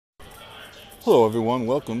Hello, everyone.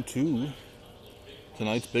 Welcome to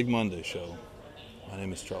tonight's Big Monday show. My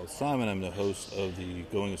name is Charles Simon. I'm the host of the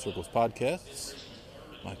Going in Circles podcasts.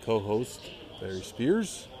 My co-host, Barry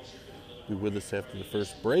Spears, will be with us after the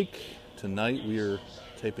first break. Tonight, we are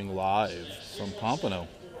taping live from Pompano.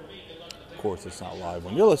 Of course, it's not live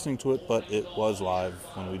when you're listening to it, but it was live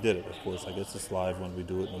when we did it. Of course, I guess it's live when we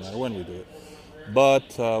do it, no matter when we do it.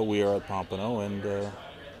 But we are at Pompano, and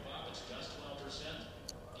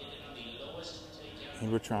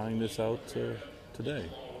we're trying this out today.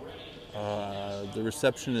 The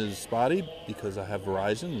reception is spotty because I have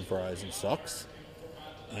Verizon, and Verizon sucks.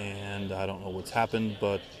 And I don't know what's happened,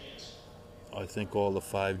 but I think all the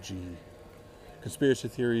 5G conspiracy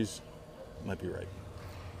theories might be right.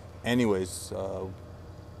 Anyways, we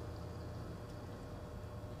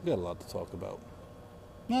got a lot to talk about.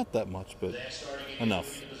 Not that much, but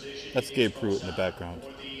enough. That's Gabe Pruitt in the background,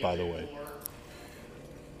 by the way.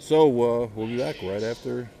 So we'll be back right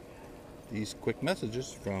after these quick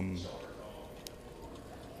messages from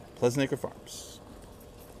Pleasant Acre Farms.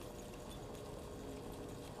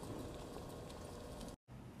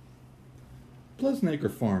 Pleasant Acre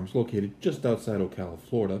Farms, located just outside Ocala,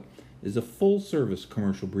 Florida, is a full-service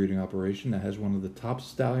commercial breeding operation that has one of the top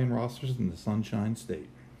stallion rosters in the Sunshine State.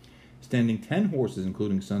 Standing 10 horses,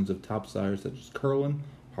 including sons of top sires such as Curlin,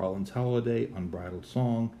 Harlan's Holiday, Unbridled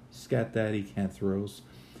Song, Scat Daddy, Cantheros,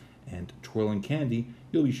 and Twirling Candy,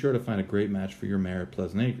 you'll be sure to find a great match for your mare at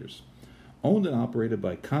Pleasant Acres. Owned and operated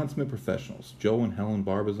by consummate professionals, Joe and Helen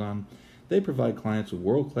Barbizon, they provide clients with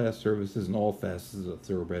world-class services in all facets of the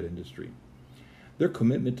thoroughbred industry. Their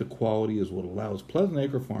commitment to quality is what allows Pleasant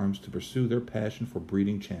Acre Farms to pursue their passion for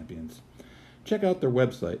breeding champions. Check out their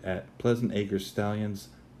website at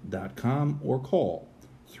pleasantacrestallions.com or call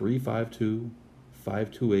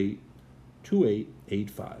 352-528-2885.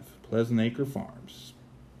 Pleasant Acre Farms.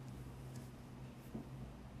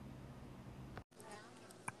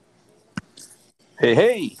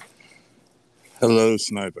 Hey. Hello,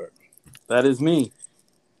 Sniper. That is me.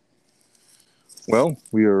 Well,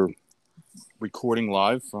 we are recording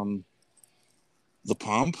live from the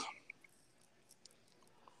Pomp.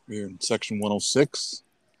 We're in section 106.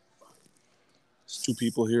 There's two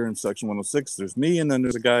people here in section 106. There's me, and then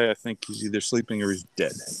there's a guy. I think he's either sleeping or he's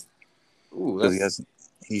dead. Ooh,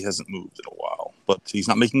 he hasn't moved in a while, but he's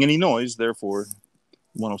not making any noise. Therefore,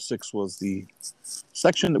 106 was the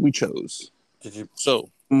section that we chose. Did you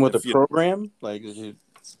So with a program? Like, did you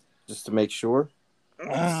just to make sure?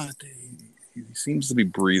 He seems to be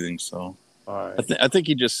breathing, so. All right. I think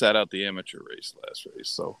he just sat out the amateur last race,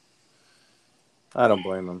 so. I don't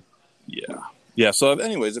blame him. Yeah. So,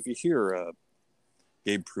 anyways, if you hear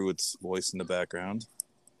Gabe Pruitt's voice in the background,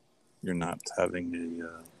 you're not having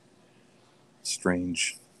a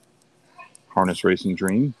strange harness racing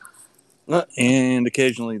dream. And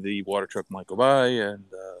occasionally the water truck might go by, and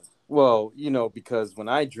well, because when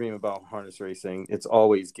I dream about harness racing, it's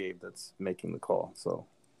always Gabe that's making the call. So,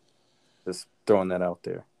 just throwing that out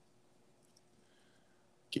there.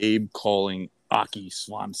 Gabe calling Aki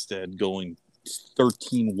Swanstead going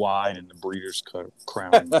 13 wide in the Breeders'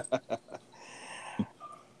 Crown.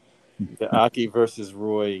 The Aki versus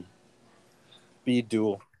Roy speed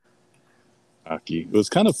duel. Aki. It was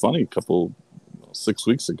kind of funny. 6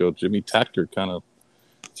 weeks ago, Jimmy Tacker kind of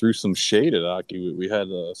threw some shade at Aki. We had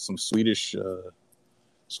some Swedish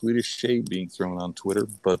shade being thrown on Twitter,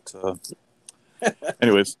 but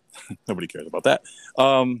anyways, nobody cares about that.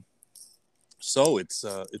 So it's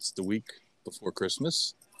the week before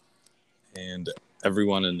Christmas, and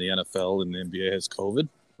everyone in the NFL and the NBA has COVID.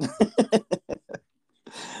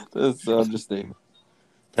 That's understatement.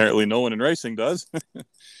 Apparently, no one in racing does.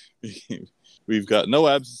 We've got no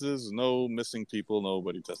absences, no missing people,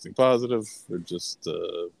 nobody testing positive. We're just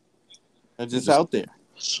out there.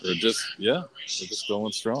 We're just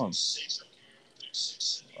going strong.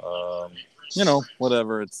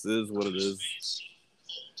 Whatever. It is what it is.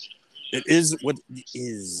 It is what it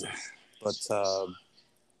is. But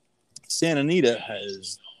Santa Anita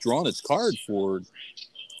has drawn its card for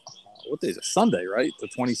what day is it? Sunday, right? The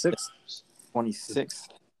 26th. 26th.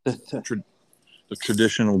 The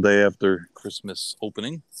traditional day after Christmas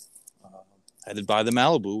opening. Headed by the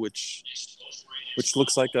Malibu, which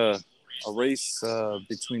looks like a race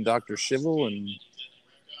between Dr. Shivel and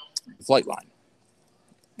Flightline.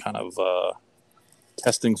 Kind of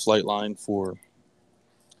testing Flightline for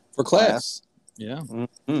class. Yeah.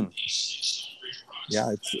 Mm-hmm.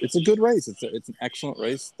 Yeah, it's a good race. It's an excellent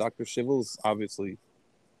race. Dr. Shivel is obviously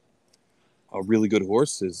a really good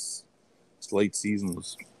horse. His late season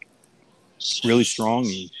was really strong.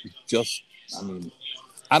 He just,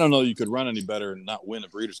 I don't know you could run any better and not win a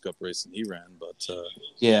Breeders' Cup race than he ran, but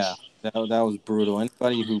Yeah, that was brutal.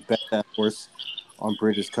 Anybody who bet that horse on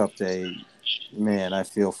Breeders' Cup Day, man, I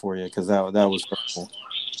feel for you because that was hurtful.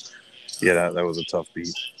 yeah, that was a tough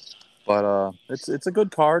beat. But it's a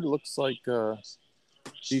good card. It looks like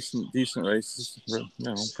decent races.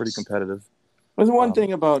 Pretty competitive. There's one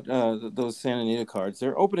thing about those Santa Anita cards.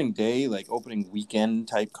 Their opening day, like opening weekend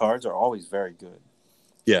type cards, are always very good.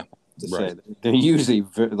 Yeah, right. They're usually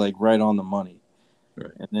like right on the money.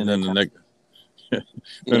 Right, and then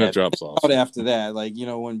then it drops off. Out after that, like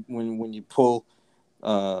when you pull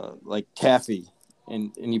like taffy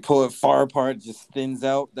and you pull it far apart, it just thins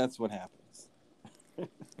out. That's what happens.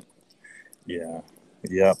 Yeah.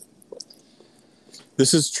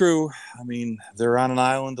 This is true. I mean, they're on an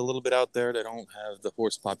island a little bit out there. They don't have the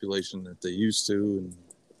horse population that they used to, and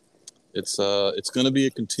it's going to be a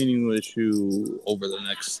continuing issue over the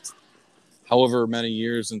next however many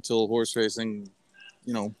years until horse racing,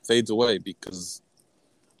 fades away, because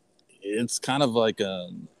it's kind of like a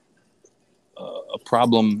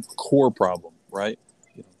problem, core problem, right?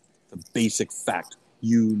 The basic fact: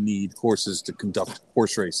 you need horses to conduct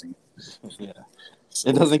horse racing. Yeah. So,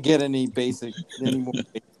 it doesn't get any more basic than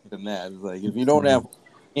that. It's like if you don't have,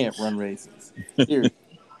 you can't run races. Here.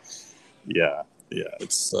 Yeah.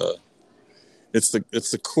 It's the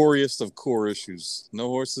coriest of core issues. No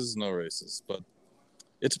horses, no races. But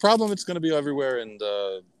it's a problem. It's going to be everywhere, and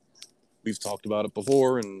we've talked about it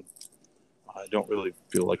before, and I don't really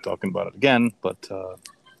feel like talking about it again. But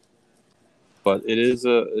it is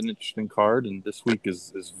an interesting card, and this week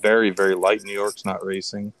is very, very light. New York's not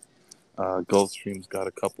racing. Gulfstream's got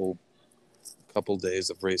a couple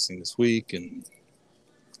days of racing this week, and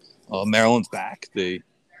Maryland's back. They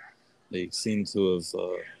seem to have,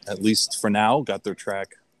 at least for now, got their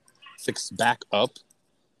track fixed back up.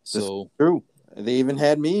 So that's true. They even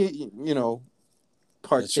had me,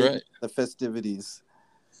 partake in the festivities.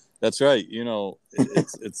 That's right.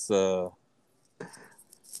 It's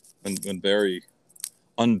when Barry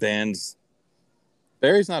unbans.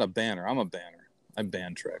 Barry's not a banner. I'm a banner. I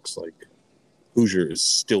ban tracks. Like Hoosier is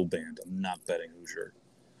still banned. I'm not betting Hoosier,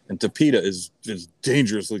 and Tapeta is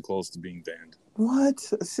dangerously close to being banned. What?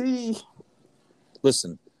 See,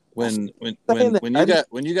 listen. When you got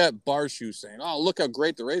Barshoe saying, "Oh, look how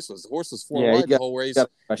great the race was. The horse was 4 wide the whole race,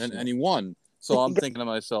 and he won." So I'm thinking to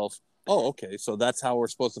myself, "Oh, okay. So that's how we're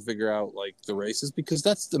supposed to figure out like the races, because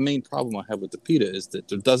that's the main problem I have with Tapeta, is that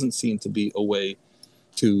there doesn't seem to be a way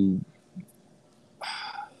to."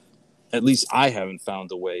 At least I haven't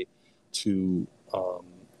found a way to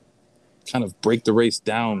kind of break the race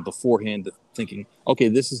down beforehand, thinking, okay,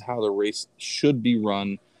 this is how the race should be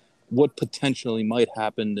run. What potentially might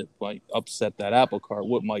happen that might upset that apple cart?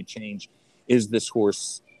 What might change? Is this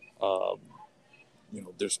horse,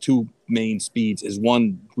 there's two main speeds. Is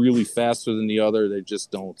one really faster than the other? They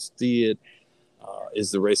just don't see it.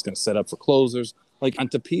 Is the race going to set up for closers? Like on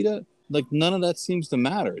Tapeta, like none of that seems to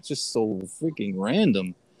matter. It's just so freaking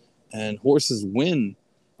random. And horses win.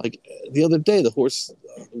 Like the other day, the horse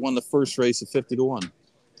won the first race at 50-1.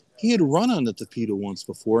 He had run on the Tapeta once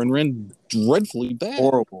before and ran dreadfully bad.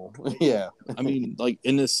 Horrible. Yeah. I mean, like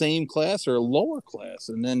in the same class or a lower class,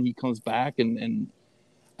 and then he comes back and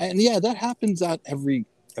yeah, that happens on every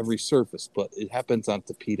surface, but it happens on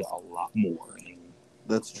Tapeta a lot more.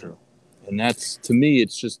 That's true. And that's, to me,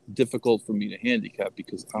 it's just difficult for me to handicap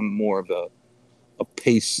because I'm more of a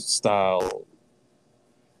pace style.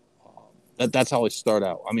 That's how I start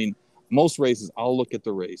out. I mean, most races, I'll look at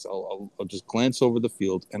the race. I'll just glance over the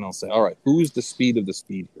field and I'll say, all right, who's the speed of the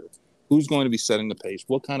speed here? Who's going to be setting the pace?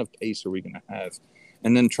 What kind of pace are we going to have?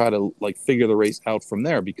 And then try to like figure the race out from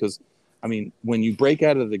there. Because, I mean, when you break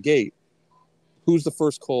out of the gate, who's the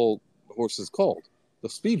first horses called? The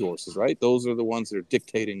speed horses, right? Those are the ones that are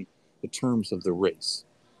dictating the terms of the race.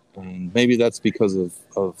 And maybe that's because of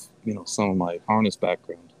some of my harness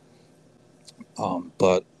background.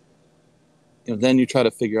 But then you try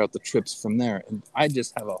to figure out the trips from there. And I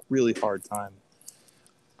just have a really hard time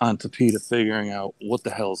on Tapeta figuring out what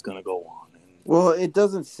the hell is going to go on. Well, it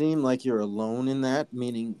doesn't seem like you're alone in that,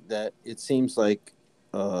 meaning that it seems like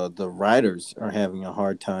the riders are having a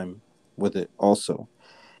hard time with it also.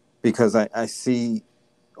 Because I see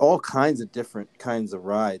all kinds of different kinds of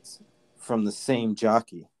rides from the same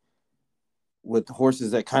jockey with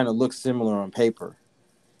horses that kind of look similar on paper.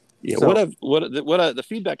 Yeah, so, the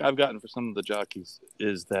feedback I've gotten for some of the jockeys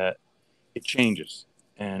is that it changes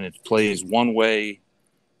and it plays one way,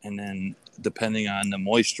 and then depending on the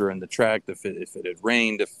moisture and the track, if it had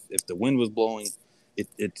rained, if the wind was blowing,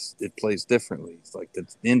 it plays differently. It's like the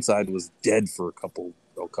inside was dead for a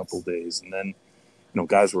couple days, and then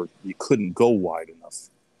guys you couldn't go wide enough.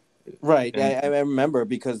 Right. And I remember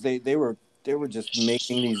because they were just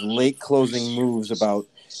making these late closing moves about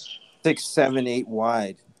 6, 7, 8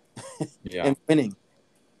 wide yeah, and winning.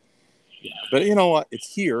 but you know what?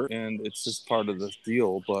 It's here, and it's just part of the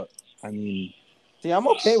deal. But I mean, See, I'm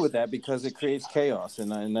okay with that because it creates chaos,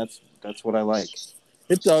 and that's what I like.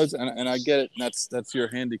 it does, and I get it. And that's your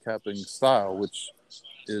handicapping style, which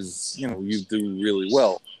is you do really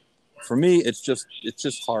well. For me, it's just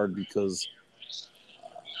hard because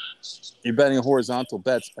you're betting horizontal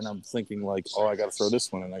bets, and I'm thinking like, oh, I got to throw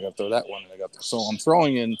this one, and I got to throw that one, and so I'm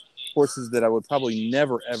throwing in horses that I would probably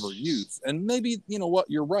never ever use. And maybe you know what,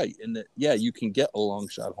 you're right in that. Yeah, you can get a long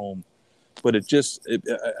shot home, but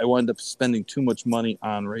I wind up spending too much money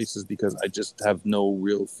on races because I just have no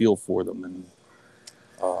real feel for them, and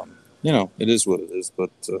it is what it is.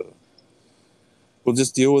 But we'll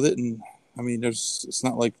just deal with it. And I mean, it's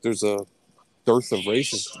not like there's a dearth of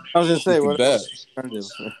races I was gonna you say, can what bet. alternative?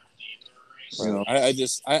 Right.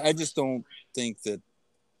 I just don't think that.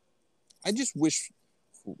 I just wish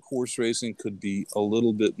horse racing could be a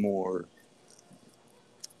little bit more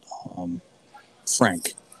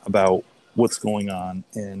frank about what's going on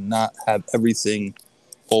and not have everything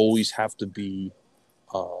always have to be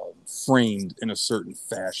framed in a certain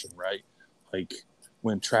fashion, right? Like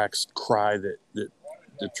when tracks cry that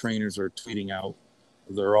the trainers are tweeting out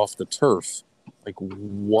they're off the turf. Like,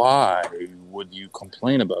 why would you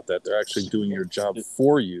complain about that? They're actually doing your job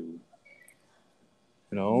for you.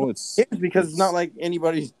 It's because it's not like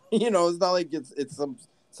anybody. It's not like it's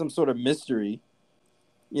some sort of mystery.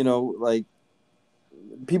 Like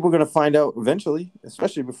people are gonna find out eventually,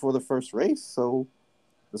 especially before the first race. So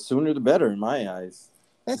the sooner the better, in my eyes.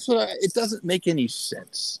 That's it doesn't make any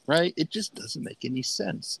sense, right? It just doesn't make any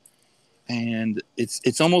sense. And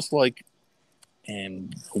it's almost like,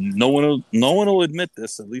 and no one will admit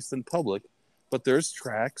this, at least in public, but there's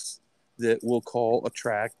tracks that will call a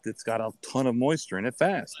track that's got a ton of moisture in it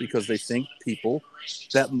fast because they think people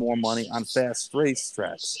bet more money on fast race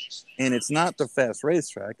tracks. And it's not the fast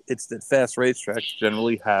racetrack, it's that fast racetracks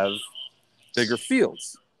generally have bigger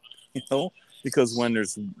fields, because when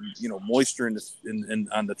there's moisture in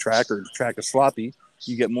on the track, or the track is sloppy,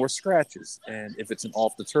 you get more scratches. And if it's an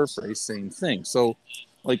off the turf race, same thing. So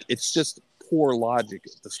like it's just poor logic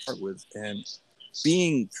to start with, and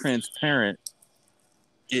being transparent,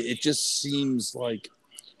 it just seems like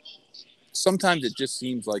sometimes it just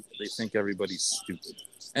seems like they think everybody's stupid,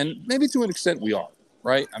 and maybe to an extent we are,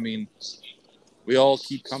 right? I mean, we all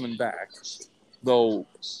keep coming back, though.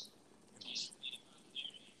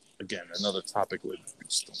 Again, another topic we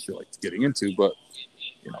just don't feel like getting into, but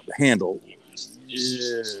the handle.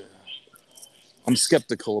 Yeah, I'm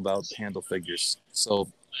skeptical about handle figures. So,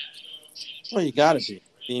 Well, you got to be.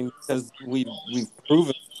 I mean, because we've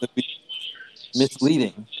proven to be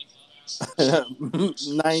misleading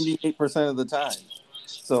 98% of the time.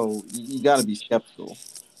 So you got to be skeptical.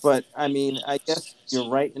 But I mean, I guess you're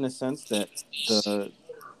right in a sense that the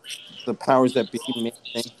powers that be may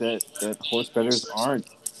think that horse bettors aren't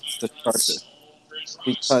the sharpest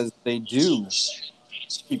because they do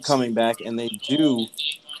keep coming back and they do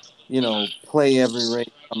play every race,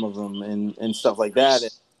 some of them, and stuff like that.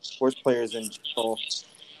 And horse players in general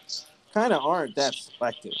kind of aren't that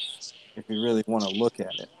selective if you really want to look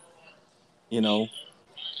at it. You know,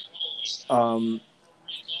 um,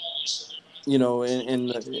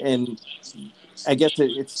 and I guess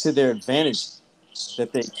it's to their advantage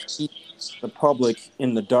that they keep the public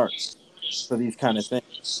in the dark for these kind of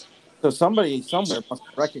things. So somebody somewhere must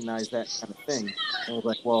recognize that kind of thing and was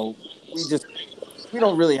like, well, we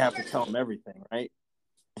don't really have to tell them everything, right?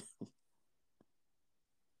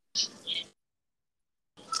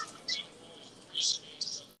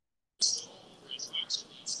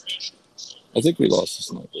 I think we lost the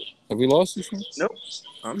sniper. Have we lost the sniper? Nope.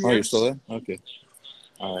 I'm Oh, here. you're still there? Okay.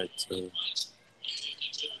 All right.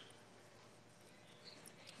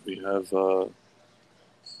 We have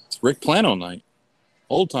it's Rick Plano night.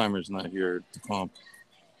 Old timers night here at the comp.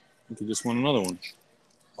 I think we just won another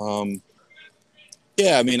one.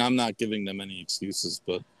 Yeah, I mean, I'm not giving them any excuses,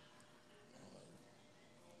 but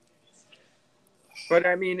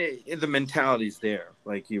I mean, the mentality's there,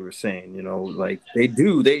 like you were saying. Like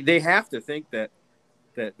they have to think that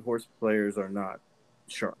horse players are not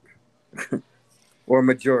sharp, or a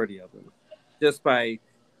majority of them, just by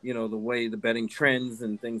the way the betting trends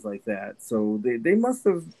and things like that. So they must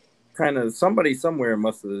have kind of somebody somewhere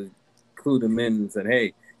must have clued them in and said,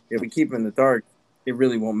 hey, if we keep them in the dark, it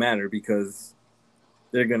really won't matter because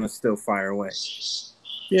they're gonna still fire away.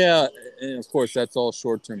 yeah, and of course that's all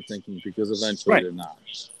short-term thinking because eventually Right. they're not.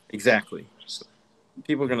 Exactly.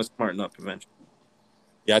 People are going to smarten up eventually.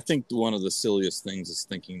 Yeah, I think one of the silliest things is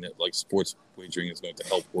thinking that like sports wagering is going to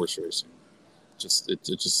help horse racing. It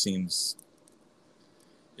just seems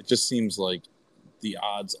like the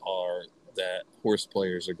odds are that horse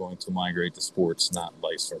players are going to migrate to sports, not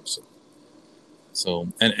vice versa.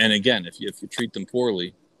 So, and again, if you treat them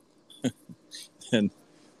poorly, then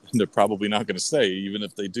they're probably not going to stay, even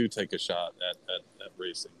if they do take a shot at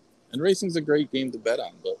racing. And racing's a great game to bet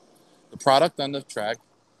on, but the product on the track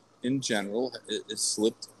in general is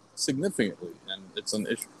slipped significantly, and it's an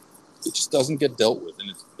issue. It just doesn't get dealt with, and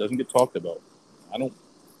it doesn't get talked about. I don't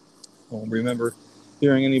remember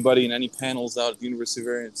hearing anybody in any panels out at the University of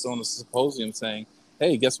Arizona Symposium saying,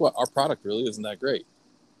 "Hey, guess what? Our product really isn't that great,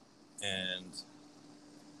 and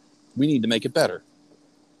we need to make it better."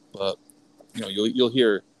 But you'll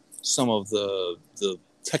hear some of the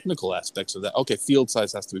technical aspects of that. Okay, field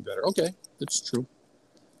size has to be better. Okay, that's true.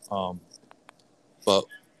 But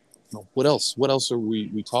what else? What else are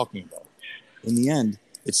we talking about? In the end,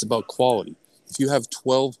 it's about quality. If you have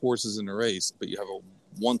 12 horses in a race, but you have a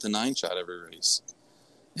 1 to 9 shot every race,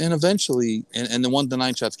 and eventually, and the 1 to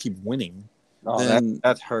 9 shots keep winning, Oh, then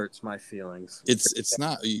that hurts my feelings. it's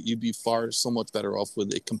not. You'd be so much better off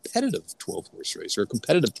with a competitive 12 horse race, or a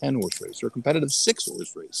competitive 10 horse race, or a competitive 6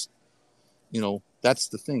 horse race. That's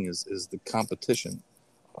the thing is the competition.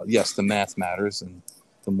 Yes, the math matters, and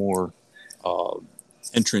the more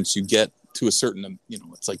entrance you get to a certain,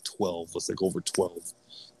 it's like 12. It's like over 12.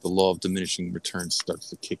 The law of diminishing returns starts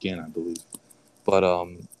to kick in, I believe. But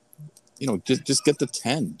just get the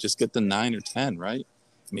 10, just get the 9 or 10, right?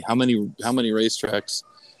 I mean, how many racetracks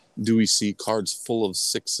do we see cards full of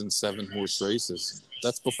 6 and 7 horse races?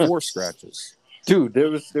 That's before scratches. Dude, there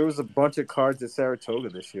was a bunch of cards at Saratoga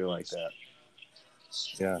this year like that.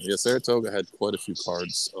 Yeah. Saratoga had quite a few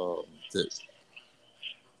cards that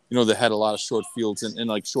they had a lot of short fields and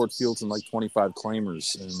like short fields and like 25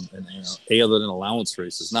 claimers and other than allowance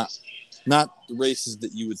races, not the races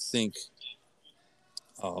that you would think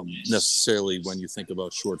necessarily when you think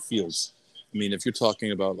about short fields. I mean, if you're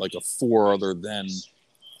talking about like a 4 other than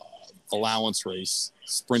allowance race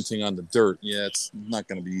sprinting on the dirt, yeah, it's not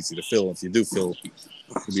going to be easy to fill. If you do fill,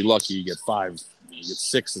 you'll be lucky you get 5. You get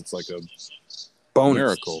 6, it's like a bonus.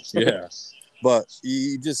 Miracle. Yeah. But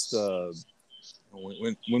you just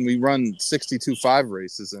when we run 62.5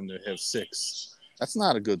 races and they have 6, that's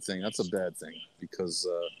not a good thing. That's a bad thing, because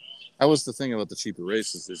that was the thing about the cheaper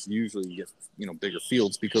races is usually you get bigger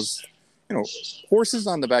fields because horses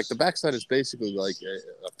on the backside is basically like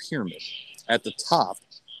a pyramid. At the top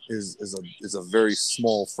is a very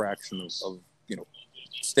small fraction of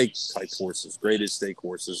stake type horses, graded stake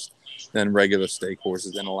horses, then regular stake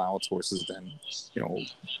horses, then allowance horses, then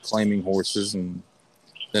claiming horses, and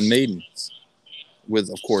then maidens, with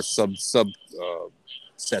of course sub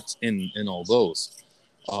sets in all those.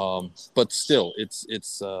 But still, it's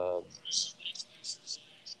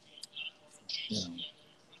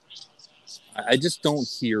I just don't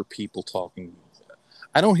hear people talking.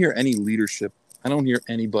 I don't hear any leadership. I don't hear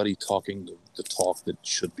anybody talking the talk that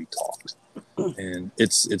should be talked, and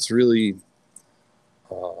it's really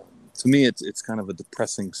to me it's kind of a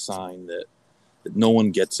depressing sign that no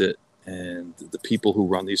one gets it, and the people who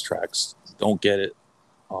run these tracks don't get it.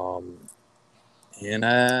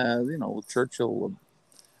 Churchill.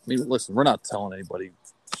 I mean, listen, we're not telling anybody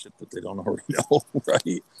shit that they don't already know,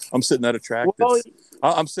 right? I'm sitting at a track.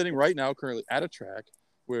 I'm sitting right now, currently at a track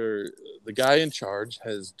where the guy in charge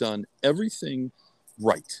has done everything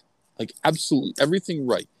right, like absolutely everything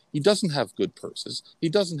right. He doesn't have good purses. He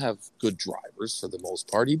doesn't have good drivers for the most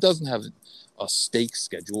part. He doesn't have a stake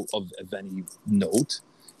schedule of any note.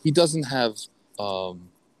 He doesn't have,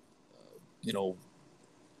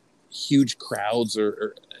 huge crowds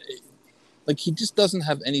or like he just doesn't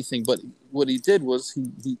have anything. But what he did was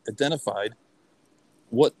he identified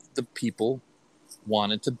what the people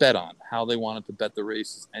wanted to bet on, how they wanted to bet the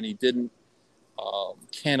races, and he didn't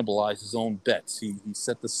cannibalize his own bets. He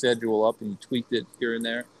set the schedule up and he tweaked it here and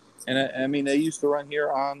there. And I mean, they used to run here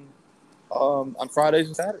on Fridays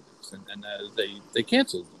and Saturdays, and they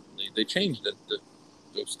canceled them. They changed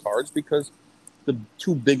those cards because the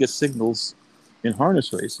 2 biggest signals in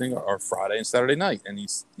harness racing are Friday and Saturday night. And he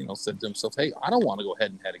said to himself, "Hey, I don't want to go head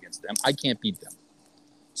and head against them. I can't beat them.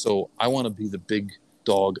 So I want to be the big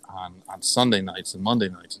dog on Sunday nights and Monday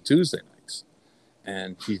nights and Tuesday nights."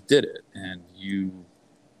 And he did it. And you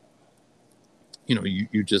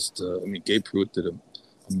just, Gabe Pruitt did an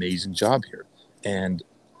amazing job here. And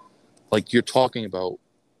like you're talking about,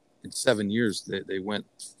 in 7 years, they went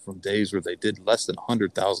from days where they did less than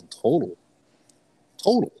 100,000 total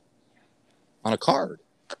on a card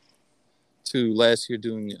to last year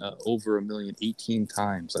doing over 1 million 18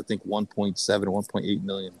 times. I think 1.7 or 1.8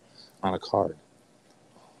 million on a card.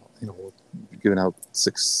 We're giving out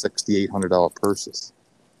 $6,800 purses.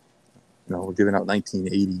 We're giving out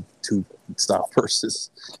 1982 style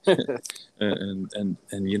purses, and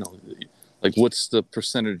like what's the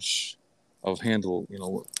percentage of handle?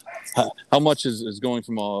 How much is going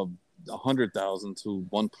from 100,000 to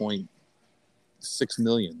 1.6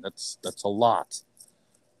 million? That's a lot,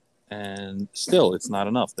 and still it's not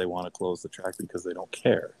enough. They want to close the track because they don't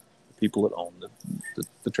care. The people that own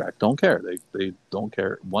the track don't care. They don't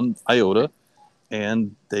care one iota,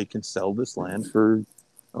 and they can sell this land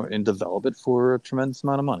and develop it for a tremendous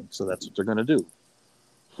amount of money. So that's what they're going to do.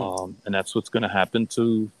 And that's what's going to happen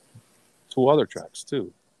to other tracks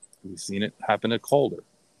too. We've seen it happen at Calder.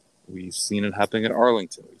 We've seen it happening at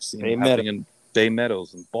Arlington. We've seen it happening in Bay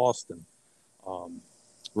Meadows and Boston.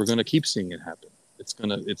 We're going to keep seeing it happen.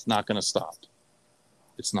 It's not going to stop.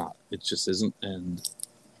 It's not. It just isn't. And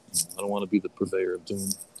I don't want to be the purveyor of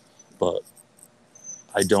doom, but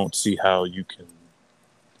I don't see how you can,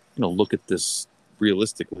 look at this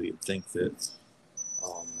realistically and think that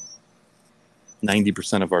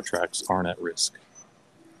 90% of our tracks aren't at risk.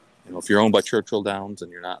 If you're owned by Churchill Downs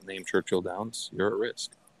and you're not named Churchill Downs, you're at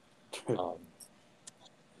risk. The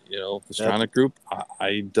Stronach Group,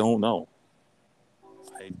 I don't know.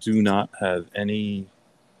 I do not have any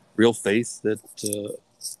real faith that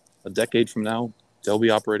a decade from now they'll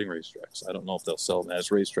be operating racetracks. I don't know if they'll sell them as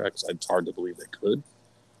racetracks. It's hard to believe they could,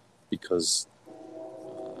 because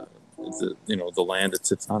the land it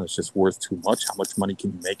sits on is just worth too much. How much money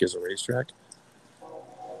can you make as a racetrack?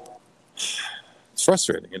 It's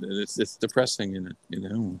frustrating. It's depressing, and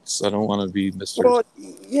I don't want to be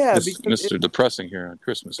Mr. Depressing here on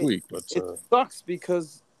Christmas week, but it sucks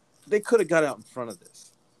because they could have got out in front of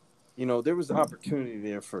this. There was opportunity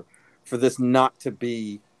there for this not to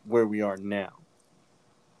be where we are now.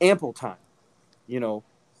 Ample time.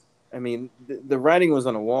 I mean, the writing was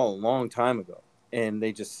on the wall a long time ago, and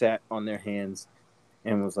they just sat on their hands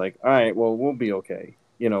and was like, all right, well, we'll be okay.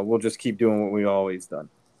 We'll just keep doing what we always done.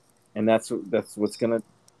 And that's what's going to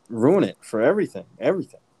ruin it for everything. I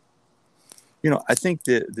think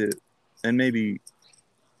that and maybe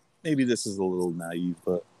this is a little naive,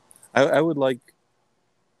 but I would like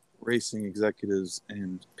racing executives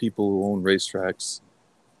and people who own racetracks,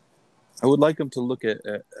 I would like them to look at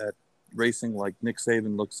racing like Nick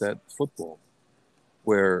Saban looks at football,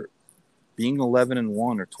 where being 11-1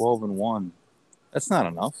 or 12-1, that's not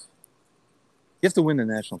enough. You have to win the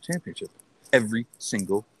national championship every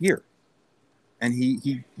single year, and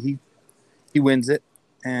he wins it,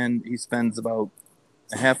 and he spends about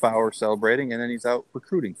a half hour celebrating, and then he's out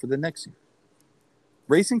recruiting for the next year.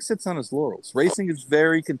 Racing sits on his laurels. Racing is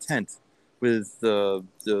very content with the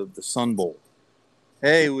Sun Bowl.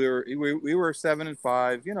 Hey, we were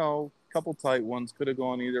 7-5. Couple tight ones, could have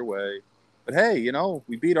gone either way. But hey,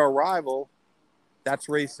 we beat our rival. That's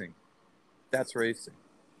racing. That's racing.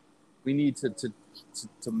 We need to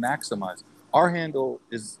maximize. Our handle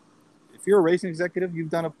is, if you're a racing executive, you've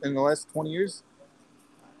done it in the last 20 years,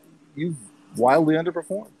 you've wildly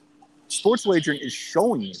underperformed. Sports wagering is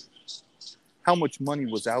showing you how much money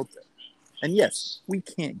was out there. And yes, we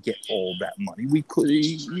can't get all that money. We could,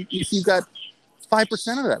 if you got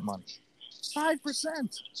 5% of that money,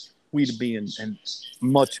 5%, we'd be in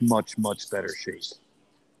much, much, much better shape.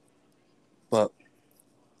 But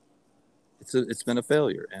it's been a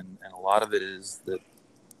failure, and a lot of it is that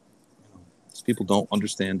people don't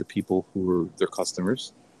understand the people who are their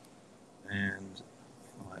customers. And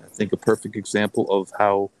I think a perfect example of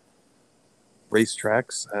how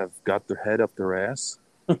racetracks have got their head up their ass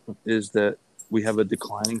is that we have a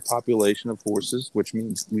declining population of horses, which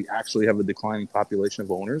means we actually have a declining population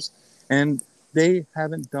of owners, and they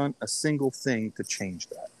haven't done a single thing to change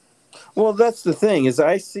that. Well, that's the thing, is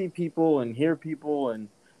I see people and hear people, and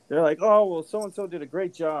they're like, oh, well, so-and-so did a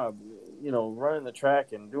great job, running the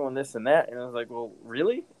track and doing this and that. And I was like, well,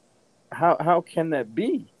 really? How can that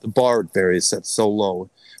be? The bar at Barry is set so low.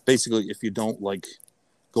 Basically, if you don't,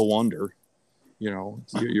 go under,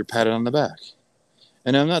 you're patted on the back.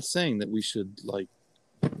 And I'm not saying that we should,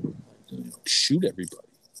 shoot everybody.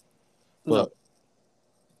 But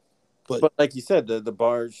like you said, the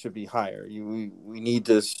bar should be higher. We need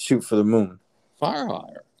to shoot for the moon. Far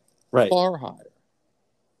higher. Right. Far higher.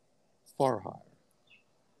 Far higher.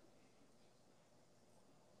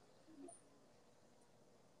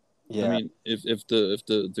 Yeah. I mean, if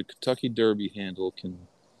the Kentucky Derby handle can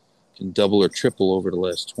double or triple over the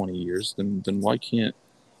last 20 years, then why can't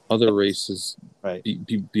other races right.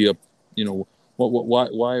 be up?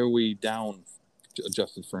 Why are we down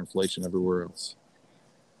adjusted for inflation everywhere else.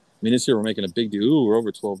 I mean, this year we're making a big deal. Ooh, we're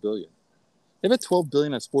over $12 billion. They've had $12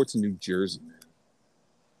 billion on sports in New Jersey,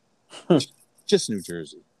 man. Just New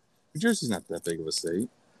Jersey. New Jersey's not that big of a state.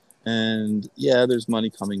 And yeah, there's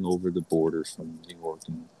money coming over the border from New York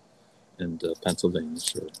and Pennsylvania,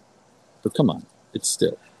 sure. But come on, it's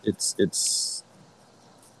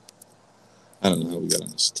I don't know how we got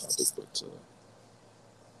on this topic, but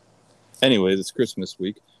anyways, it's Christmas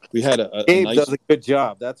week. We had a Gabe nice... does a good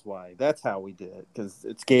job. That's why. That's how we did it, because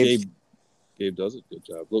it's Gabe. Gabe does a good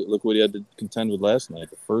job. Look what he had to contend with last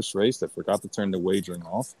night. The first race, they forgot to turn the wagering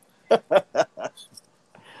off.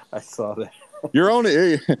 I saw that.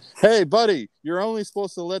 Hey, buddy, you're only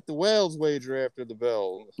supposed to let the whales wager after the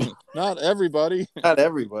bell. Not everybody. Not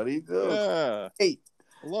everybody. Yeah. Gate.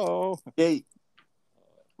 Hello. Gate.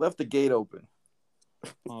 Left the gate open.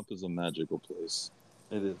 Pomp is a magical place.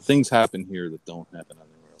 It is. Things happen here that don't happen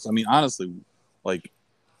anywhere else. I mean, honestly, like,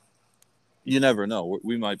 you never know.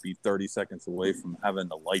 We might be 30 seconds away from having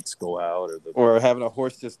the lights go out, or having a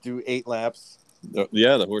horse just do 8 laps.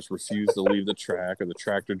 The horse refused to leave the track, or the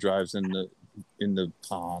tractor drives in the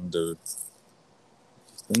pond, or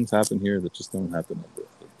things happen here that just don't happen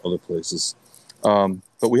other places.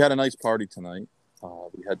 But we had a nice party tonight.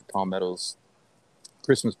 We had the Palm Meadows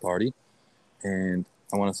Christmas party, and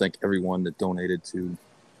I want to thank everyone that donated to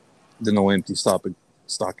the No Empty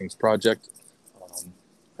Stockings project.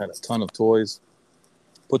 Had a ton of toys.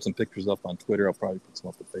 Put some pictures up on Twitter. I'll probably put some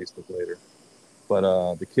up on Facebook later. But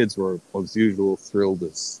the kids were, as usual, thrilled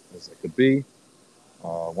as they could be.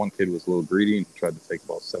 One kid was a little greedy and tried to take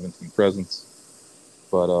about 17 presents.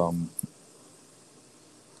 But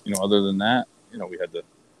other than that, we had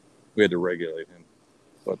to regulate him.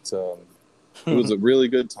 But it was a really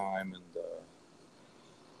good time, and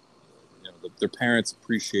their parents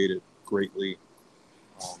appreciate it greatly.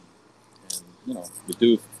 The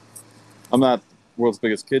dude. I'm not the world's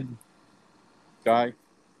biggest kid guy.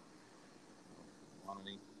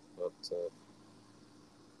 But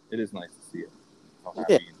it is nice to see it. How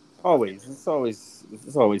happy. Yeah, always. It's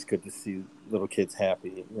always good to see little kids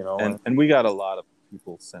happy, And we got a lot of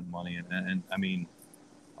people send money, and I mean,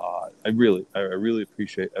 I really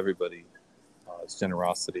appreciate everybody's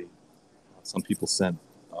generosity. Some people sent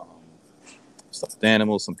stuffed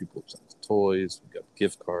animals. Some people sent toys. We got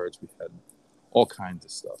gift cards. We had all kinds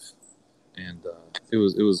of stuff, and it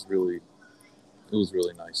was really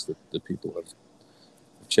nice that people have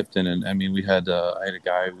chipped in. And I mean, I had a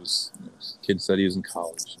guy whose kid said he was in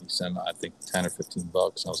college. He sent, I think, $10 or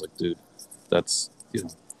 $15. I was like, dude, that's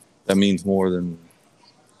that means more than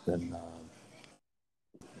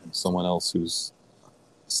someone else who's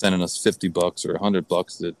sending us $50 or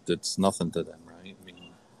 $100. That's nothing to them, right? I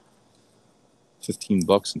mean,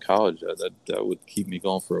 $15 in college that would keep me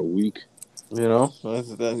going for a week. You know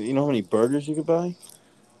how many burgers you could buy?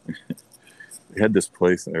 We had this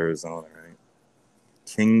place in Arizona, right?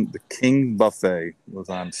 The King Buffet was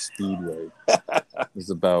on Speedway. It was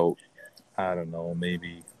about, I don't know,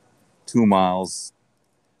 maybe 2 miles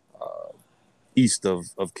east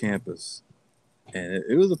of campus. And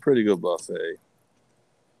it was a pretty good buffet.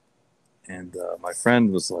 And my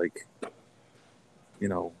friend was like,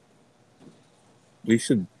 we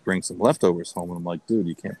should bring some leftovers home. And I'm like, dude,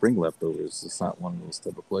 you can't bring leftovers. It's not one of those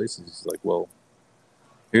type of places. He's like, well,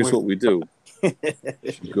 here's what we do.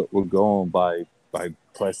 We'll go and buy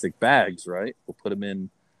plastic bags, right? We'll put them in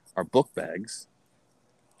our book bags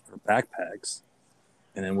or backpacks,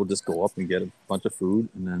 and then we'll just go up and get a bunch of food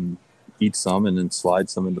and then eat some and then slide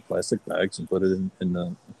some into plastic bags and put it in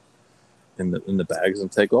the bags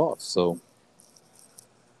and take off. So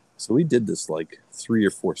we did this like 3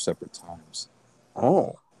 or 4 separate times.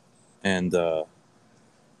 Oh. And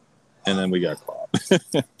then we got caught.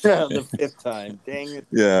 Yeah, the 5th time. Dang it.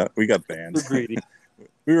 Yeah, we got banned. We're greedy.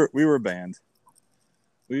 We were banned.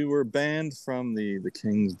 We were banned from the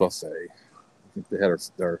King's Buffet. I think they had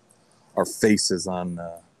our faces on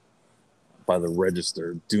by the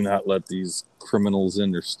register. Do not let these criminals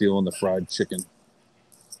in. They're stealing the fried chicken.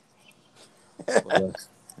 But,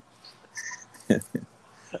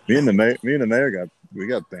 me and the mayor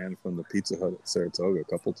got banned from the Pizza Hut at Saratoga a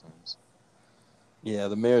couple times. Yeah,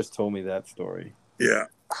 the mayor's told me that story. Yeah.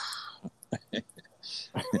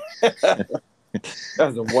 That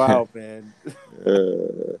was a wild man.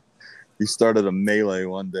 He started a melee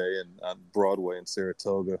one day on Broadway in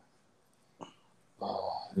Saratoga,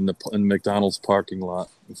 in the McDonald's parking lot.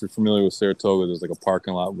 If you're familiar with Saratoga, there's like a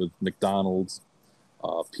parking lot with McDonald's,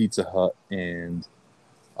 Pizza Hut, and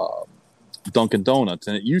Dunkin' Donuts,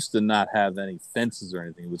 and it used to not have any fences or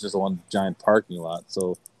anything. It was just one giant parking lot.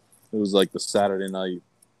 So it was like the Saturday night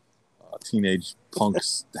a teenage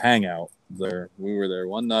punks hangout there. We were there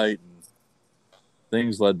one night, and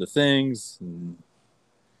things led to things, and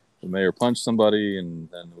the mayor punched somebody, and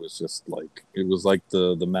then it was just like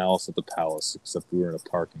the malice at the palace, except we were in a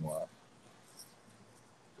parking lot.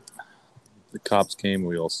 The cops came, and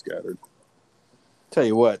we all scattered. Tell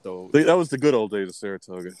you what, though, That was the good old days of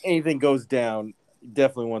Saratoga. anything goes down, you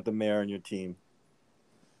definitely want the mayor on your team.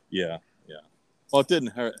 Yeah. Well, it didn't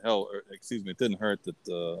hurt. It didn't hurt that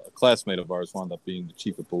a classmate of ours wound up being the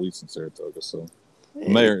chief of police in Saratoga. So the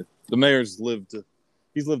mayor's lived.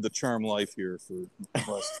 He's lived a charmed life here for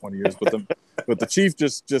the last 20 years. But the chief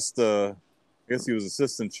just I guess he was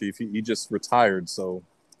assistant chief. He just retired. So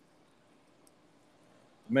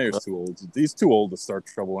the mayor's too old. He's too old to start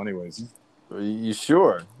trouble, anyways. Are you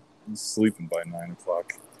sure? He's sleeping by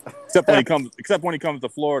 9:00. Except when he comes to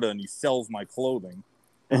Florida and he sells my clothing.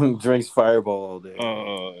 And drinks Fireball all day.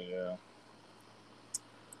 Yeah.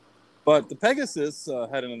 But the Pegasus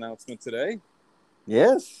had an announcement today.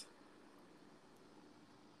 Yes.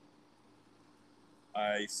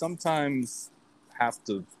 I sometimes have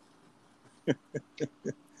to I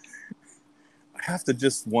have to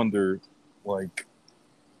just wonder, like,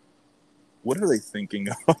 what are they thinking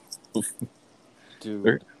of?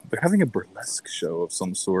 Dude. They're having a burlesque show of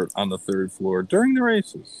some sort on the third floor during the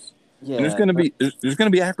races. Yeah. And there's gonna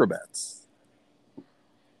be acrobats.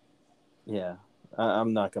 Yeah.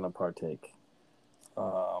 I'm not gonna partake.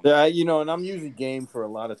 And I'm usually game for a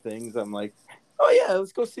lot of things. I'm like, oh yeah,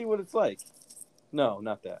 let's go see what it's like. No,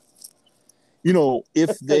 not that.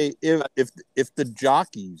 If the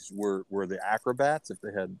jockeys were the acrobats, if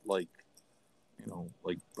they had like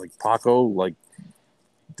Paco, like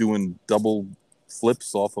doing double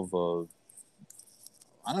flips off of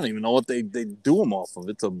I don't even know what they do them off of.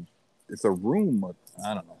 It's a room.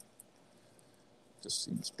 I don't know. It just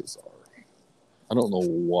seems bizarre. I don't know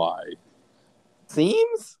why.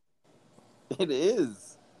 Seems? It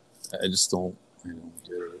is. I just don't get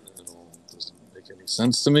it at all. It doesn't make any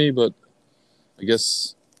sense to me, but I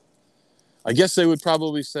guess they would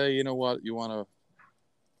probably say, you know what, you want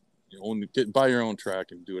to buy your own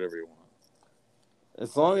track and do whatever you want.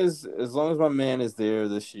 As long as my man is there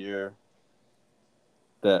this year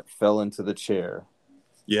that fell into the chair.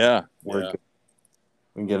 Yeah. We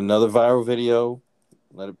can get another viral video,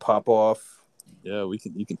 let it pop off. Yeah,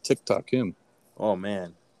 you can TikTok him. Oh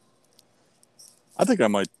man. I think I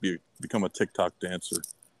might become a TikTok dancer.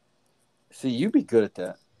 See, you'd be good at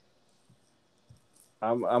that.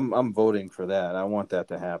 I'm voting for that. I want that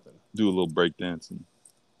to happen. Do a little break dancing.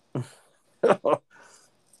 And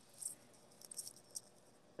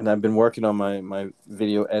I've been working on my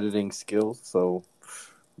video editing skills, so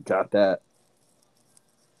got that.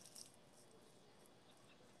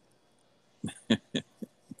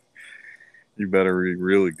 You better be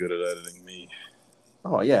really good at editing me.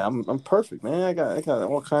 Oh yeah, I'm perfect, man. I got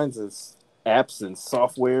all kinds of apps and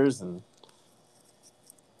softwares and.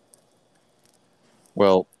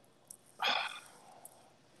 Well,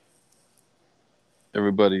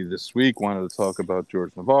 everybody this week wanted to talk about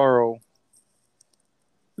George Navarro.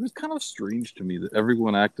 It was kind of strange to me that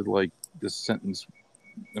everyone acted like this sentence.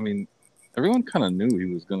 I mean, everyone kind of knew he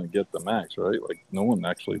was going to get the max, right? Like, no one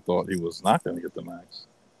actually thought he was not going to get the max.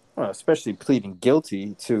 Well, especially pleading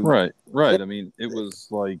guilty to. Right. I mean, it was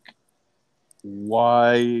like,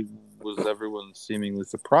 why was everyone seemingly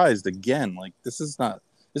surprised again? Like, this has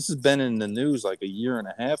been in the news like a year and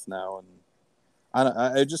a half now, and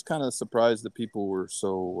I just kind of surprised that people were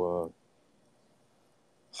so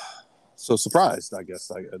surprised. I guess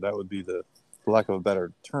that would be for lack of a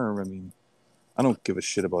better term. I mean, I don't give a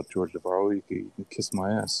shit about George Navarro. You can kiss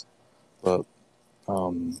my ass, but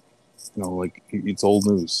like, it's old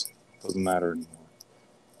news. Doesn't matter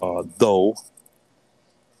anymore. Though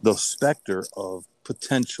the specter of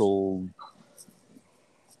potential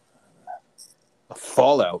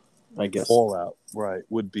fallout, I guess. Fallout, right,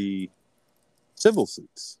 would be civil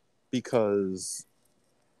suits, because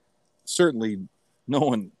certainly no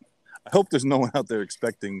one. I hope there's no one out there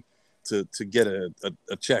expecting to get a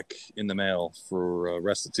check in the mail for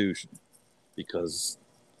restitution, because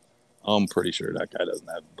I'm pretty sure that guy doesn't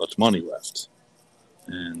have much money left,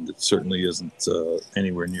 and it certainly isn't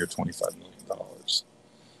anywhere near $25 million.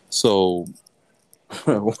 So,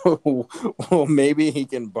 well, maybe he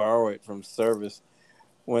can borrow it from Service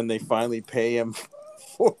when they finally pay him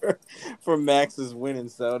for Max's win in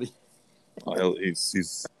Saudi.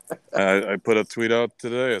 He's. I put a tweet out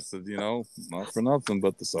today. I said, not for nothing,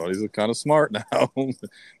 but the Saudis are kind of smart now. They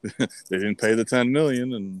didn't pay the $10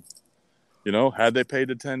 million, and had they paid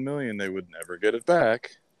the $10 million, they would never get it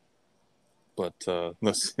back. But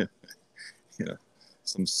listen,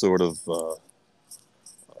 some sort of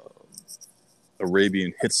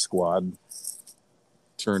Arabian hit squad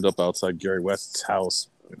turned up outside Gary West's house.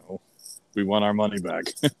 We want our money back.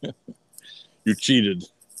 You cheated.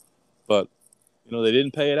 But, they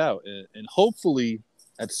didn't pay it out. And hopefully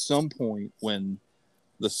at some point when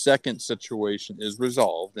the second situation is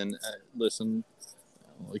resolved, and listen,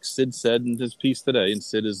 like Sid said in his piece today, and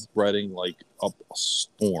Sid is writing like up a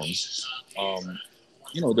storm,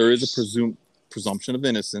 there is a presumption of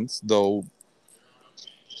innocence, though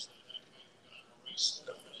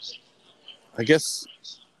I guess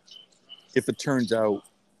if it turns out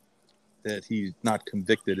that he's not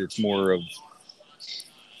convicted, it's more of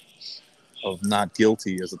not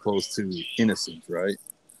guilty as opposed to innocent, right?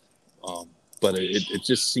 But it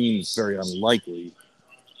just seems very unlikely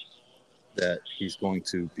that he's going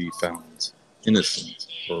to be found innocent,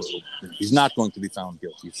 or he's not going to be found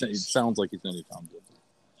guilty. It sounds like he's going to be found guilty.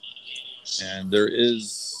 And there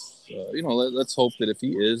is, let's hope that if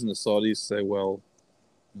he is, and the Saudis say, well,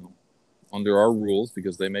 under our rules,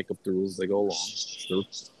 because they make up the rules as they go along,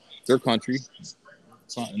 it's their country. It's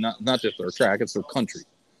not just their track, it's their country.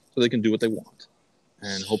 So they can do what they want.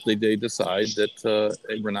 And hope they decide that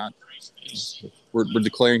we're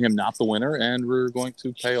declaring him not the winner, and we're going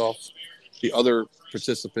to pay off the other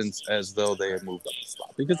participants as though they had moved up the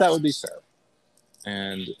spot, because that would be fair.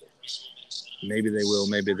 And maybe they will,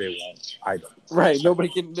 maybe they won't. I don't know. Right. Nobody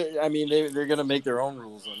can. I mean, they're going to make their own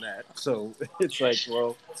rules on that. So it's like,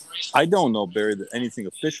 well, I don't know, Barry, that anything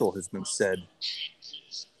official has been said.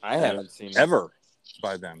 I haven't seen ever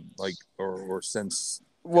by them, like or since.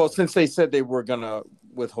 Well, since they said they were going to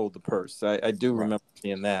withhold the purse, I do remember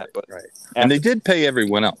seeing that. But right, and they did pay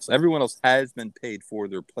everyone else. Everyone else has been paid for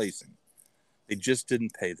their placing. They just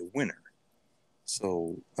didn't pay the winner.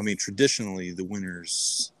 So, I mean, traditionally, the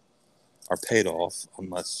winners are paid off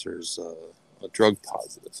unless there's a drug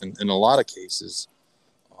positive. And in a lot of cases,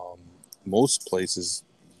 most places,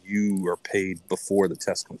 you are paid before the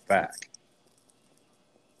test comes back.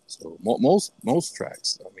 So most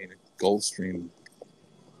tracks, I mean, Gulfstream,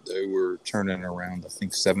 they were turning around, I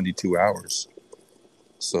think, 72 hours.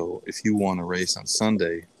 So if you won a race on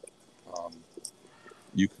Sunday,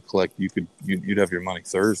 you'd have your money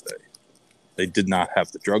Thursday. They did not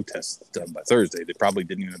have the drug tests done by Thursday. They probably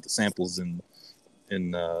didn't even have the samples in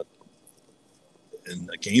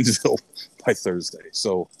Gainesville by Thursday.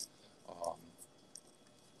 So,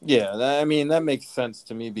 yeah, I mean, that makes sense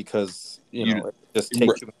to me because, it just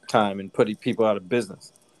takes too much time and putting people out of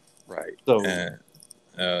business. Right. So,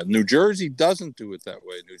 New Jersey doesn't do it that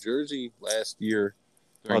way. New Jersey last year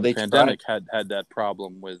during the pandemic had that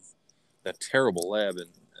problem with that terrible lab in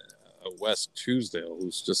West Truesdale,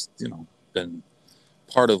 who's just, been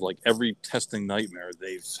part of like every testing nightmare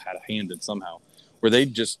they've had a hand in somehow, where they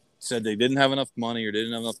just said they didn't have enough money or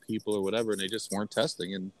didn't have enough people or whatever, and they just weren't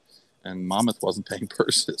testing, and Monmouth wasn't paying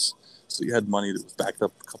purses. So you had money that was backed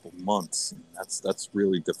up a couple months, and that's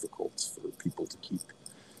really difficult for people to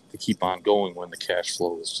keep on going when the cash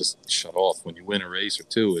flow is just shut off. When you win a race or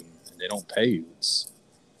two and they don't pay you, it's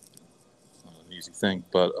not an easy thing.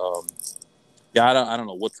 But I don't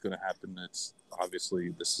know what's going to happen. It's obviously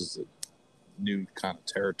this is a new kind of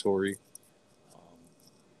territory,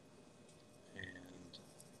 and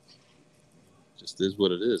just is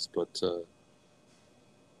what it is. But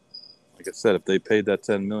like I said, if they paid that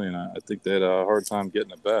 $10 million, I think they had a hard time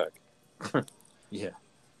getting it back. Yeah,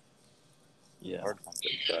 hard time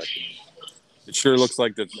getting it back. And it sure looks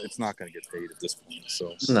like that it's not going to get paid at this point.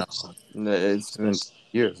 So no, it's been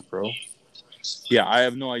years, bro. Yeah, I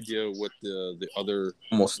have no idea what the other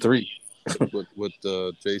almost 3. what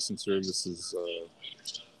Jason Service's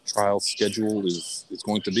trial schedule is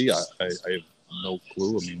going to be. I have no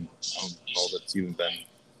clue. I mean, I don't know that's even been.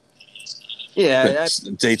 Yeah,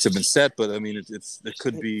 dates have been set, but I mean, it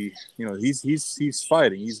could be. He's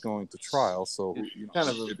fighting. He's going to trial, so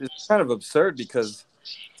it's kind of absurd because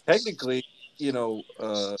technically,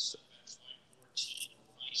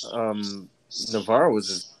 Navarro was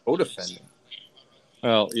his co-defendant.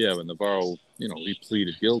 Well, yeah, but Navarro, he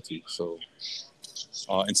pleaded guilty. So,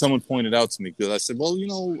 and someone pointed out to me because I said, well,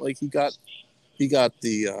 like he got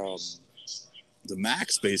the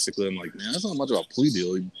max basically. I'm like, man, that's not much of a plea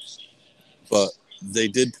deal. But they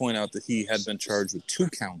did point out that he had been charged with 2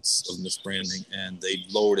 counts of misbranding, and they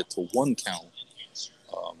lowered it to 1 count.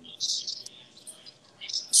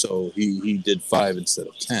 So he did 5 instead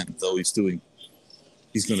of 10. Though he's going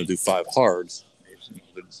to do 5 hard.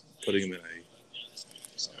 They're putting him in a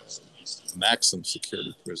maximum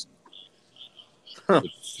security prison,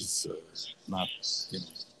 which is not,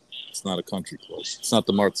 it's not a country club. It's not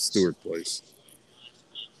the Martha Stewart place.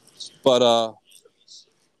 But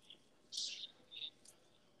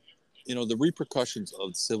the repercussions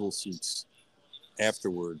of civil suits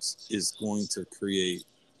afterwards is going to create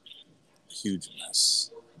a huge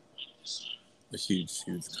mess. A huge,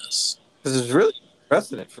 huge mess. Because there's really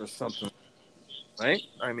precedent for something, right?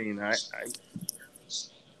 I mean,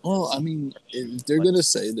 Well, I mean, they're going to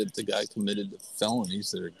say that the guy committed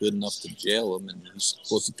felonies that are good enough to jail him, and he's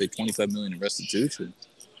supposed to pay $25 million in restitution.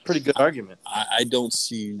 pretty good argument. I don't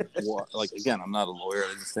see what. Like, again, I'm not a lawyer. I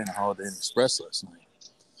didn't stay in a Holiday Inn Express last night,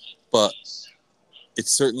 but it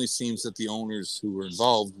certainly seems that the owners who were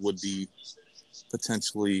involved would be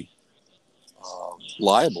potentially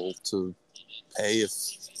liable to pay if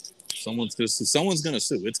someone's going to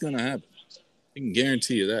sue. It's going to happen. I can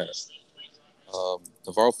guarantee you that.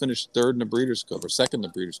 Navarro finished third in the Breeders' Cup, or second in the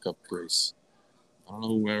Breeders' Cup race. I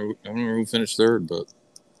don't know who finished third, but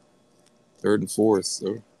third and fourth.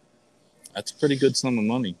 So that's a pretty good sum of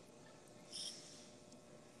money.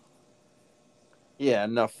 Yeah,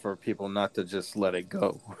 enough for people not to just let it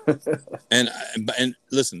go. And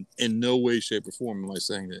listen, in no way, shape, or form am I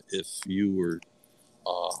saying that if you were,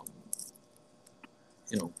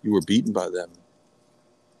 you were beaten by them,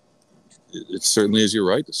 it certainly is your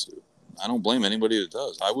right to sue. I don't blame anybody that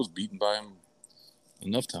does. I was beaten by him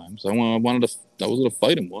enough times. I was going to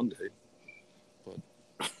fight him one day, but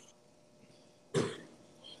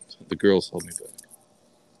the girls held me back.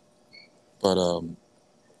 But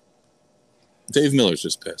Dave Miller's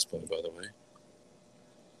just passed by the way.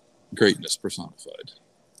 Greatness personified.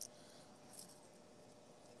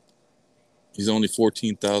 He's only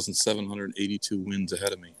 14,782 wins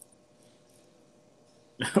ahead of me.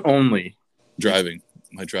 Only.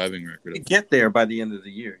 My driving record. You get there by the end of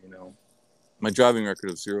the year, My driving record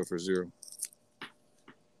of 0 for 0.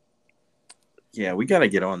 Yeah, we got to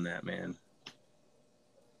get on that, man.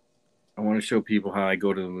 I want to show people how I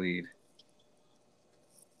go to the lead.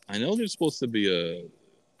 I know there's supposed to be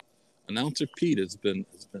announcer Pete has been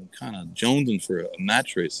kind of jonesing for a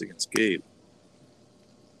match race against Gabe.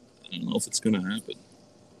 I don't know if it's going to happen.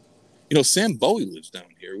 Sam Bowie lives down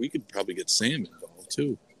here. We could probably get Sam involved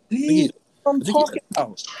too. I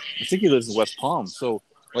think he lives in West Palm. So,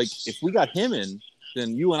 like, if we got him in,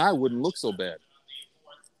 then you and I wouldn't look so bad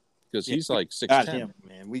because he's like 6'10". Got him,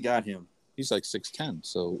 man. We got him. He's like 6'10".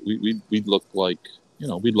 So we'd look like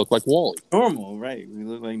we'd look like Wally. Normal, right? We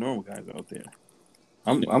look like normal guys out there.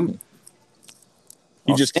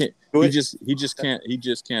 He just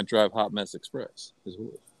can't drive Hot Mess Express.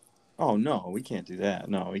 Oh no, we can't do that.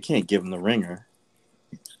 No, we can't give him the ringer.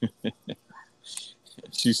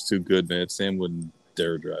 She's too good, man. Sam wouldn't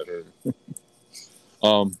dare drive her.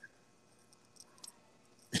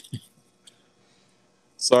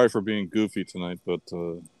 Sorry for being goofy tonight, but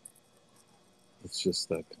it's just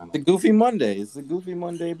that kind of. The Goofy Monday. It's the Goofy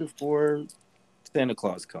Monday before Santa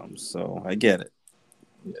Claus comes, so I get it.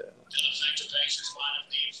 Yeah.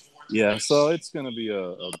 Yeah, so it's gonna be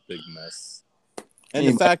a big mess. And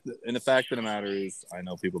the fact of the matter is, I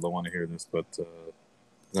know people don't want to hear this, but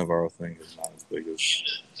Navarro thing is not as big as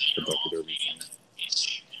the Kentucky Derby thing.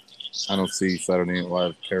 I don't see Saturday Night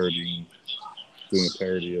Live doing a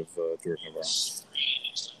parody of George Navarro.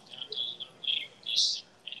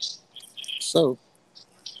 So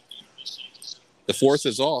the 4th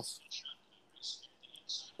is off.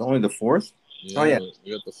 Only the 4th? Yeah, oh yeah,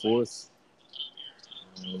 we got the 4th.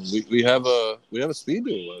 We have a speed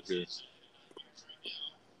duel out here.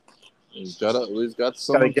 We've got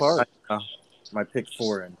someone parked. My pick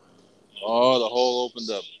 4 in. Oh, the hole opened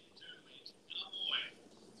up.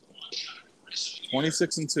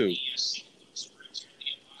 26-2.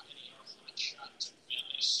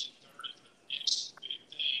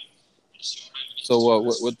 So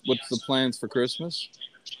what's the plans for Christmas?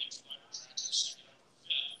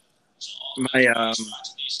 He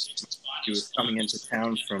was coming into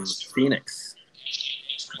town from Phoenix.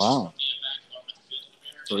 Wow.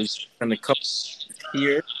 So he's spent a couple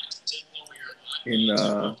here in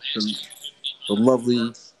the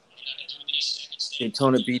lovely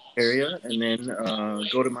Daytona Beach area, and then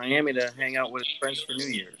go to Miami to hang out with his friends for New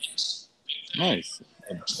Year's. Nice.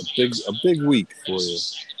 A big week for you.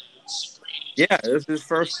 Yeah, this is his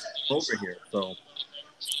first over here, so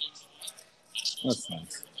that's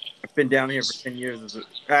nice. I've been down here for 10 years.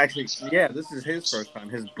 Actually, yeah, this is his first time.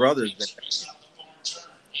 His brother's been down here.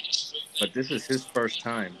 But this is his first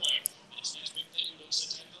time.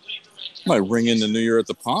 Might ring in the New Year at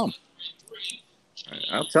the Palm.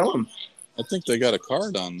 I'll tell him. I think they got a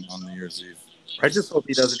card on New Year's Eve. I just hope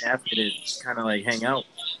he doesn't ask me to kind of like hang out.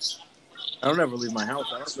 I don't ever leave my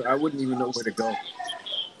house. I wouldn't even know where to go.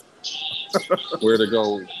 Where to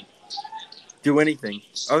go? Do anything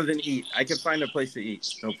other than eat. I can find a place to eat.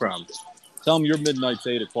 No problem. Tell him your midnight's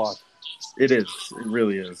 8 o'clock. It is. It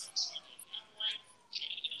really is.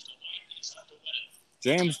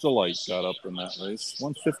 James Delight got up in that race,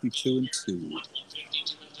 152-2.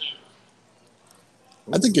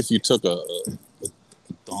 I think if you took a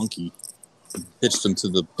donkey, hitched him to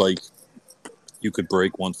the bike, you could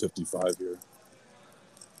break 155 here.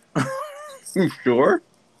 You sure?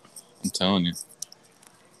 I'm telling you.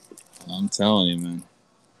 I'm telling you, man.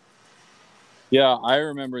 Yeah, I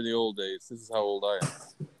remember the old days. This is how old I am.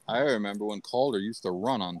 I remember when Calder used to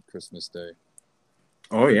run on Christmas Day.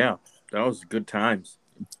 Oh, yeah. That was good times.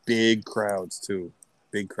 Big crowds, too.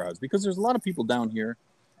 Big crowds. Because there's a lot of people down here,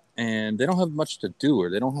 and they don't have much to do, or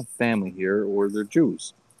they don't have family here, or they're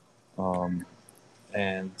Jews. And,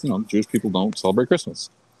 Jewish people don't celebrate Christmas.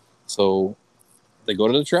 So they go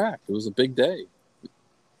to the track. It was a big day. It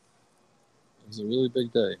was a really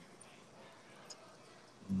big day.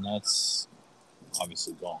 And that's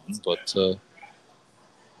obviously gone. But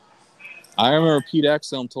I remember Pete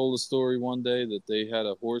Axelm told a story one day that they had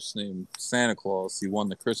a horse named Santa Claus. He won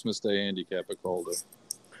the Christmas Day handicap at Calder.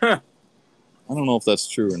 Huh. I don't know if that's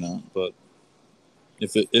true or not, but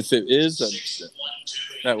if it is,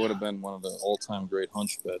 that would have been one of the all-time great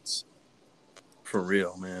hunch bets. For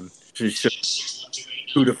real, man. She's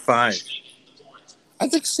 2 to 5. I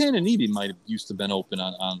think Santa Anita might have used to been open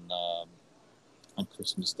on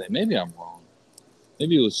Christmas Day. Maybe I'm wrong.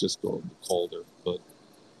 Maybe it was just Calder, but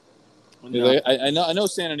No. I know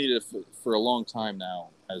Santa Anita for a long time now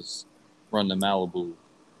has run the Malibu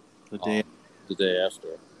The day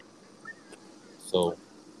after. So,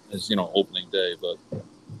 as opening day, but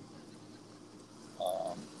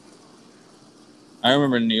I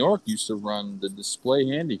remember New York used to run the display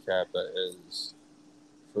handicap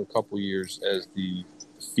for a couple years as the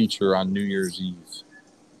feature on New Year's Eve.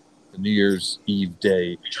 The New Year's Eve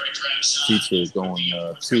day feature going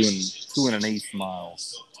 2 1/8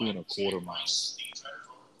 miles, 2 1/4 miles.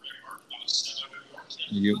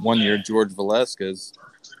 One year, George Velasquez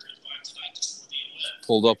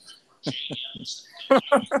pulled up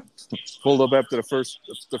after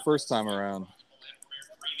the first time around.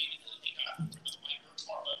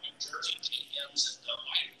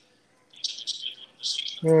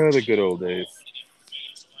 Oh, the good old days.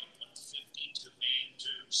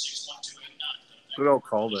 Good old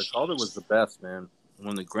Calder. Calder was the best, man.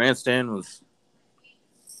 When the grandstand was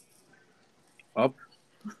up.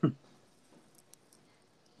 I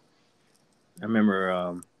remember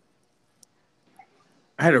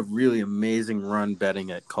I had a really amazing run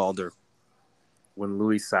betting at Calder when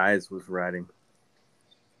Louis Size was riding.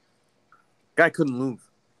 Guy couldn't lose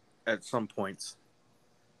at some points.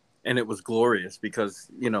 And it was glorious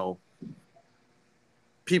because,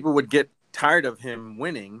 people would get tired of him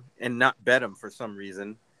winning and not bet him for some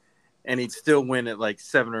reason. And he'd still win at like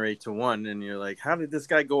 7 or 8 to 1. And you're like, how did this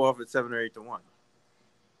guy go off at 7 or 8 to 1?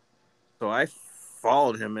 So I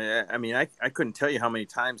followed him. I mean, I couldn't tell you how many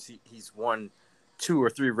times he's won 2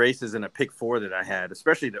 or 3 races in a pick 4 that I had,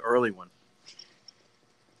 especially the early one.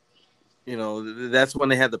 That's when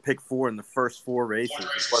they had the pick 4 in the first 4 races.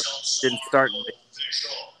 It didn't start.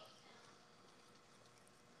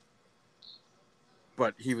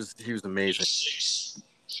 But he was amazing.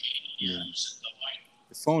 Yeah.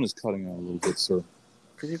 The phone is cutting out a little bit, sir.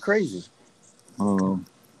 Cause you're crazy. I don't know.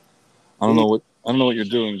 I don't know what you're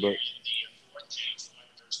doing, but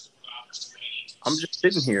I'm just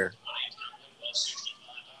sitting here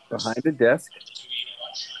behind the desk.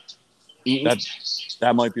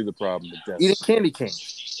 That might be the problem. The desk. Eating candy cane.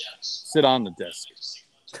 Sit on the desk.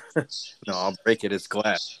 No, I'll break it. It's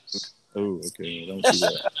glass. Oh, okay. Don't do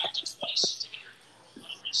that.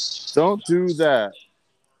 Don't do that.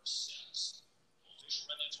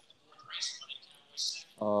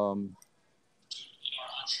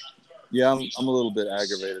 Yeah, I'm a little bit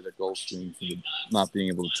aggravated at Gulfstream for not being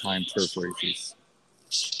able to time turf races.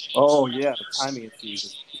 Oh yeah, the timing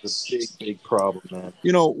issues is a big problem, man.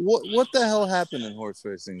 What the hell happened in horse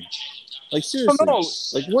racing? Like seriously,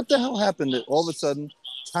 like what the hell happened that all of a sudden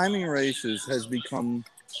timing races has become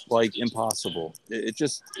like impossible? It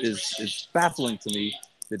just is baffling to me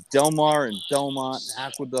that Del Mar and Belmont, and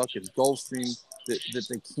Aqueduct and Gulfstream that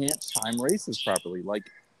they can't time races properly. Like,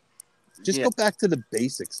 just go back to the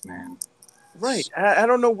basics, man. Right. I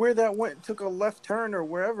don't know where that went. Took a left turn or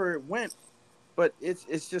wherever it went, but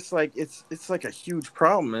it's just like it's like a huge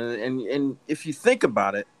problem. And if you think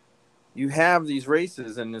about it, you have these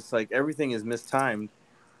races and it's like everything is mistimed.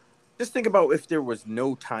 Just think about if there was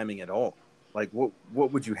no timing at all. Like what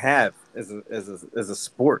would you have as a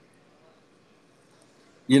sport?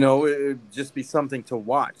 It would just be something to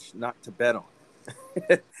watch, not to bet on.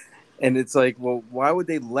 And it's like, well, why would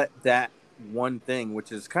they let that one thing,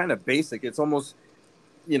 which is kind of basic. It's almost,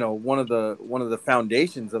 one of the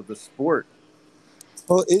foundations of the sport.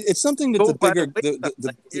 Well, it's something that Go the by the bigger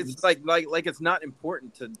it's like it's not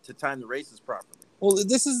important to time the races properly. well,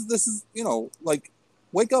 this is like,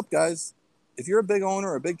 wake up, guys. If you're a big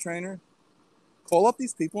owner or a big trainer, call up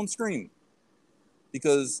these people and scream,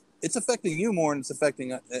 because it's affecting you more than it's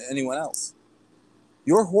affecting anyone else.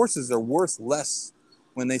 Your horses are worth less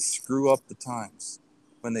when they screw up the times,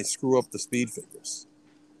 when they screw up the speed figures.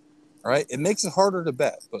 All right, it makes it harder to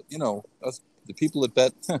bet, but us, the people that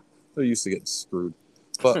bet, they're used to getting screwed.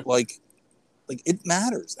 But like it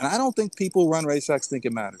matters, and I don't think people run racetracks think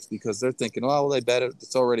it matters, because they're thinking, oh, well, they bet it,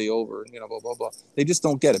 it's already over, and blah blah blah. They just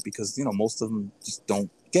don't get it, because most of them just don't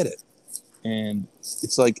get it, and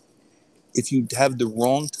it's like, if you have the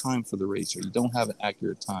wrong time for the race, or you don't have an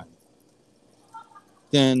accurate time,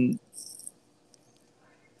 then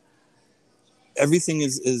everything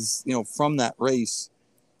is from that race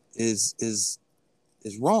is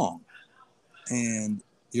wrong, and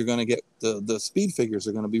you're going to get the speed figures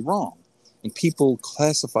are going to be wrong, and people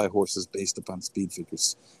classify horses based upon speed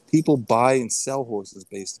figures. People buy and sell horses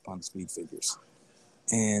based upon speed figures,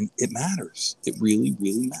 and it matters. It really,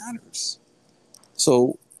 really matters.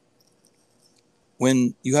 So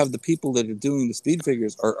when you have the people that are doing the speed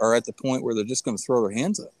figures are at the point where they're just going to throw their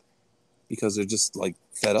hands up because they're just like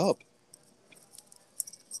fed up,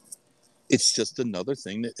 it's just another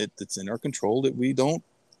thing that's in our control that we don't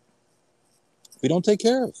take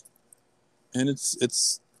care of, and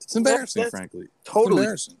it's embarrassing, That's frankly. totally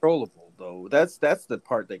Embarrassing. controllable, though. That's the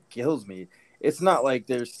part that kills me. It's not like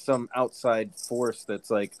there's some outside force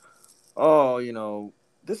that's like, oh,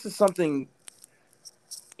 this is something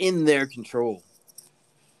in their control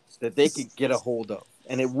that they could get a hold of,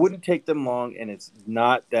 and it wouldn't take them long, and it's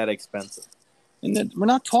not that expensive. And then we're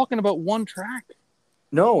not talking about one track.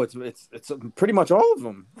 No, it's pretty much all of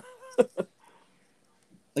them.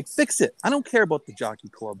 Like, fix it. I don't care about the Jockey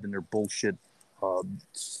Club and their bullshit,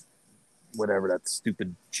 whatever, that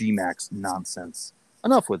stupid G-Max nonsense.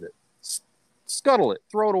 Enough with it. Scuttle it.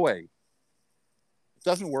 Throw it away. It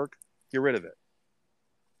doesn't work. Get rid of it.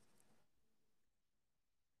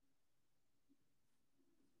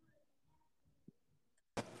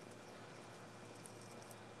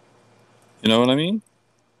 You know what I mean?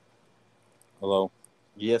 Hello?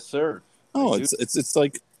 Yes, sir. Oh, it's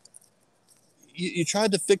like you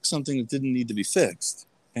tried to fix something that didn't need to be fixed,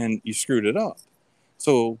 and you screwed it up.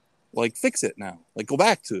 So, like, fix it now. Like, go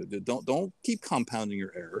back to it. Don't keep compounding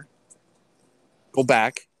your error. Go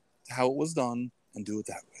back to how it was done and do it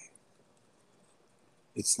that way.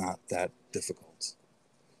 It's not that difficult.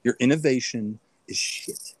 Your innovation is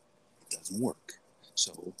shit. It doesn't work.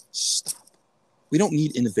 So stop. We don't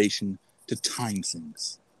need innovation to time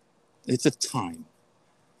things. It's a time.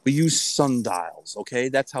 We use sundials, okay?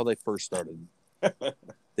 That's how they first started.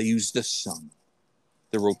 They used the sun,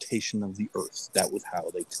 the rotation of the earth. That was how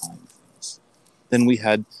they timed things. Then we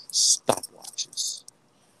had stopwatches.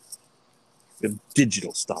 We have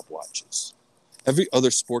digital stopwatches. Every other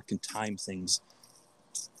sport can time things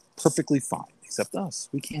perfectly fine, except us.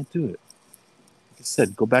 We can't do it. Like I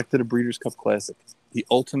said, go back to the Breeders' Cup Classic. The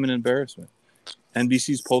ultimate embarrassment.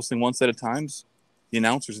 NBC's posting one set of times, the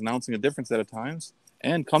announcers announcing a different set of times,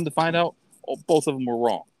 and come to find out, both of them were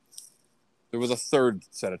wrong. There was a third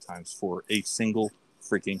set of times for a single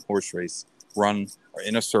freaking horse race run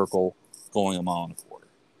in a circle going a mile and a quarter.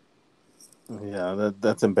 Yeah,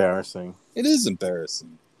 that's embarrassing. It is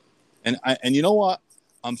embarrassing. And you know what?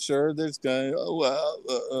 I'm sure there's guys,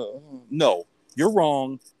 no, you're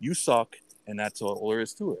wrong, you suck, and that's all there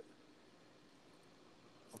is to it.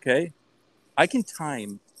 Okay? I can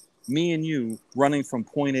time me and you running from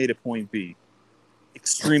point A to point B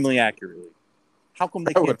extremely accurately. How come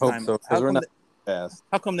they can't time? So, because we're not fast.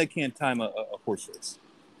 How come they can't time a horse race?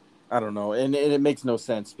 I don't know, and it makes no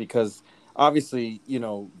sense, because obviously,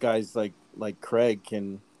 guys like Craig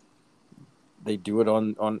they do it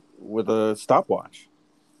on with a stopwatch.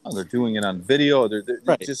 Oh, they're doing it on video. They're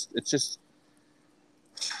right.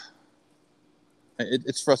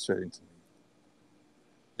 It's frustrating to me.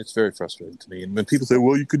 It's very frustrating to me. And when people say,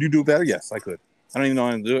 "Well, could you do it better?" Yes, I could. I don't even know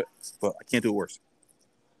how to do it, but I can't do it worse.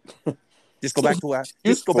 Just go back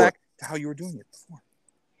to how you were doing it before.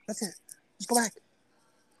 That's it. Just go back.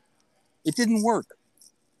 It didn't work.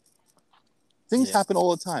 Things happen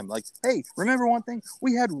all the time. Like, hey, remember one thing?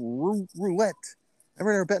 We had roulette. I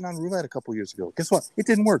remember betting on roulette a couple years ago. Guess what? It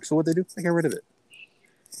didn't work. So what they do? They got rid of it.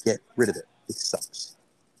 Get rid of it. It sucks,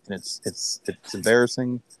 and it's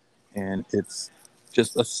embarrassing, and it's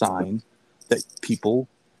just a sign that people,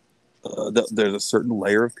 there's a certain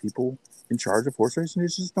layer of people in charge of horse racing who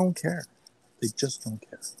just don't care. They just don't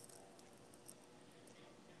care.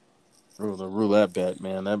 Oh, the roulette bet,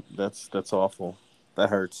 man. That's awful. That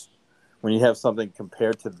hurts. When you have something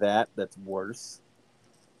compared to that's worse.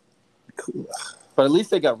 Cool. But at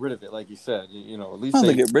least they got rid of it, like you said. At least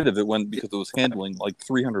They get rid of it because it was handling like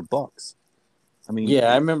 $300. I mean,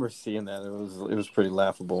 yeah, I remember seeing that. It was pretty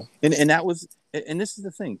laughable. And that was, and this is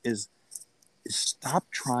the thing is stop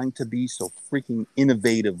trying to be so freaking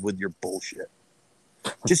innovative with your bullshit.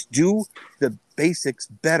 Just do the basics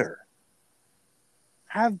better.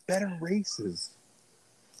 Have better races.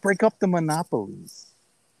 Break up the monopolies.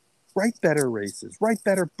 Write better races. Write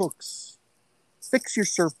better books. Fix your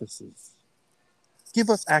surfaces. Give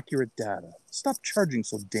us accurate data. Stop charging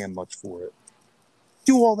so damn much for it.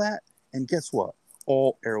 Do all that, and guess what?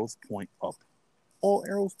 All arrows point up. All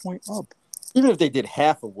arrows point up. Even if they did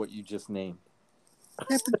half of what you just named.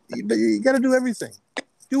 But you got to do everything.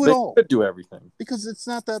 Do it all. Do everything. Because it's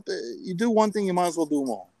not that you do one thing, you might as well do them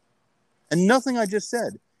all. And nothing I just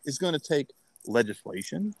said is going to take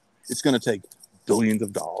legislation. It's going to take billions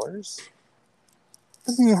of dollars. It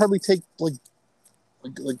doesn't even hardly take like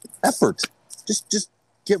effort. Just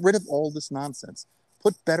get rid of all this nonsense.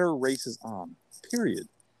 Put better races on. Period.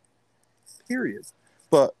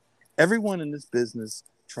 But everyone in this business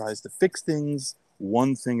tries to fix things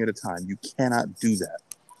one thing at a time. You cannot do that.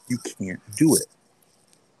 You can't do it.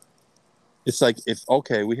 It's like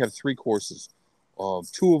we have 3 courses.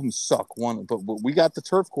 2 of them suck. But we got the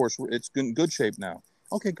turf course. It's in good shape now.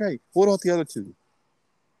 Okay, great. What about the other 2?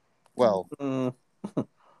 Well,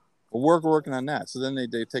 we're working on that. So then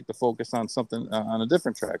they take the focus on something on a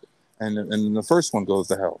different track, and the first one goes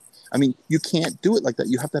to hell. I mean, you can't do it like that.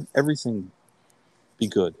 You have to have everything be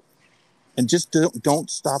good, and just don't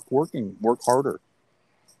stop working. Work harder.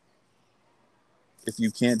 If you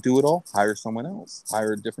can't do it all, hire someone else.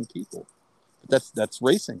 Hire different people. But that's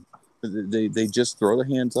racing. They just throw their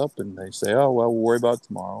hands up and they say, "Oh well, we'll worry about it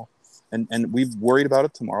tomorrow," and we've worried about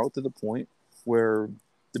it tomorrow to the point where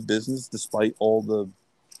the business, despite all the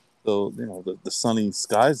sunny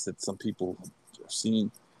skies that some people are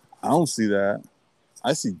seeing, I don't see that.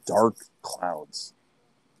 I see dark clouds.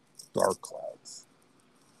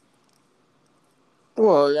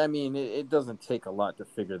 Well, I mean, it doesn't take a lot to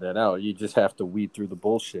figure that out. You just have to weed through the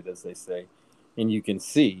bullshit, as they say, and you can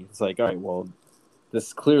see. It's like, all right, well,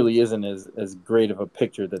 this clearly isn't as great of a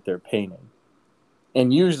picture that they're painting.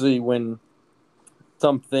 And usually when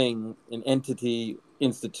something, an entity,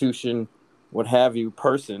 institution, what have you,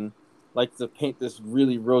 person, likes to paint this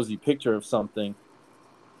really rosy picture of something,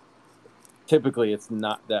 typically it's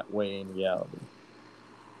not that way in reality.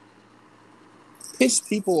 Piss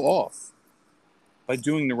people off by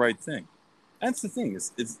doing the right thing. That's the thing.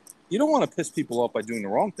 Is you don't want to piss people off by doing the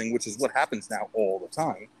wrong thing, which is what happens now all the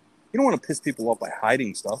time. You don't want to piss people off by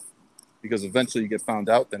hiding stuff, because eventually you get found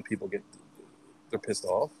out, then they're pissed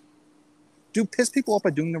off. Piss people off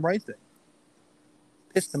by doing the right thing.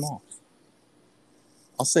 Piss them off.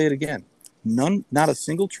 I'll say it again. Not a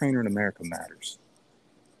single trainer in America matters.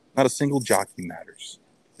 Not a single jockey matters.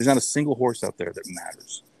 There's not a single horse out there that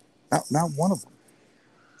matters. Not one of them.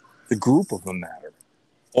 The group of them matter.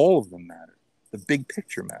 All of them matter. The big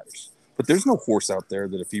picture matters. But there's no horse out there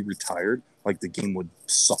that if he retired, like the game would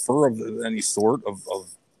suffer of any sort of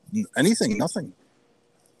anything, nothing.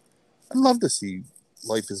 I'd love to see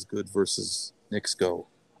Life is Good versus Knicks go.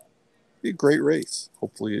 It'd be a great race.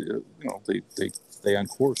 Hopefully, they stay on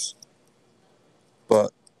course.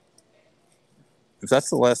 But if that's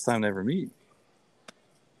the last time they ever meet,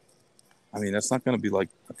 I mean, that's not going to be like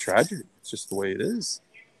a tragedy. It's just the way it is.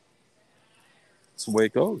 It's the way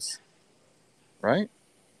it goes. Right?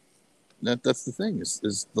 That's the thing.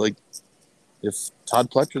 Is like, if Todd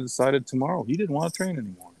Pletcher decided tomorrow he didn't want to train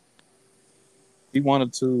anymore, he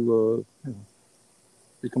wanted to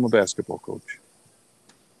become a basketball coach,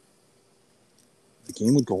 the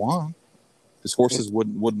game would go on. His horses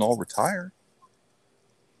wouldn't all retire.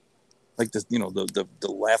 Like the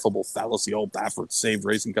laughable fallacy. Oh, Baffert saved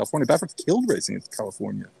racing in California. Baffert killed racing in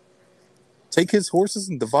California. Take his horses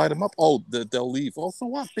and divide them up. Oh, they'll leave. Oh, so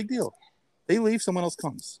what? Big deal. They leave, someone else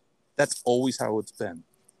comes. That's always how it's been.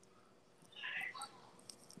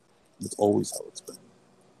 It's always how it's been.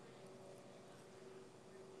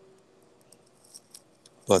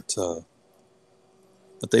 But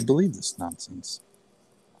they believe this nonsense.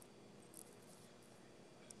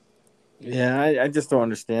 Yeah, I just don't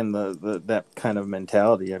understand that kind of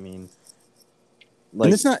mentality. I mean,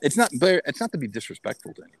 like, and it's not to be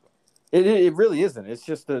disrespectful to anybody. It really isn't. It's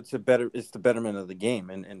just it's the betterment of the game,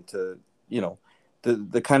 and to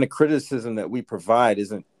the kind of criticism that we provide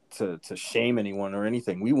isn't to shame anyone or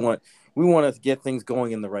anything. We want to get things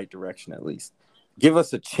going in the right direction at least. Give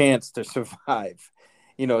us a chance to survive.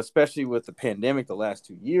 Especially with the pandemic the last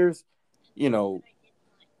 2 years. You know,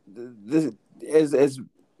 this as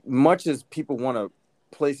much as people want to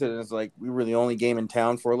place it as like we were the only game in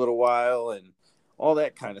town for a little while and all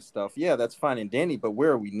that kind of stuff. Yeah, that's fine and dandy, but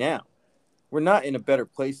where are we now? We're not in a better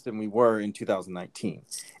place than we were in 2019,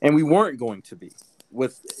 and we weren't going to be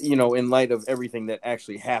with in light of everything that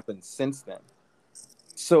actually happened since then.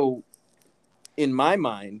 So in my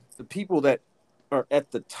mind, the people that are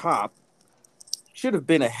at the top should have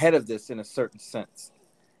been ahead of this in a certain sense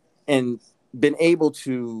and been able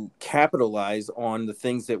to capitalize on the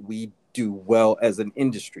things that we do well as an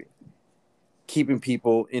industry, keeping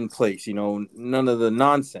people in place, none of the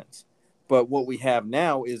nonsense. But what we have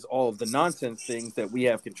now is all of the nonsense things that we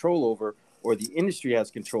have control over or the industry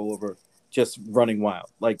has control over just running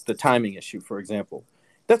wild, like the timing issue, for example.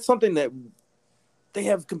 That's something that they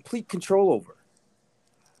have complete control over.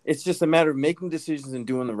 It's just a matter of making decisions and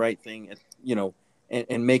doing the right thing,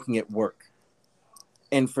 and making it work.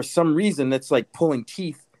 And for some reason, that's like pulling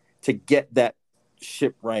teeth to get that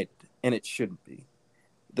ship right, and it shouldn't be.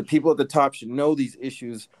 The people at the top should know these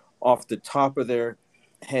issues off the top of their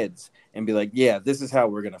heads and be like, yeah, this is how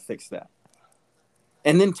we're going to fix that.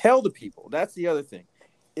 And then tell the people. That's the other thing,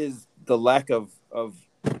 is the lack of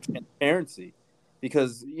transparency.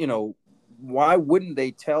 Because, why wouldn't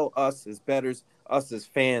they tell us as bettors, us as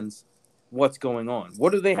fans, what's going on?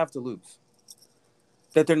 What do they have to lose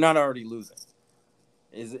that they're not already losing?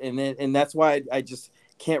 And that's why I just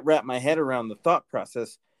can't wrap my head around the thought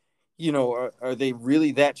process. Are they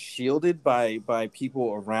really that shielded by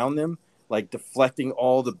people around them, like deflecting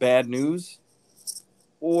all the bad news?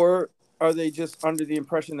 Or are they just under the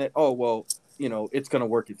impression that, oh, well, it's going to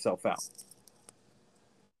work itself out?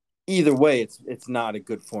 Either way, it's not a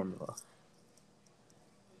good formula.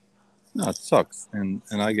 No, it sucks. And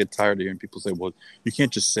I get tired of hearing people say, well, you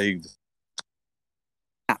can't just say,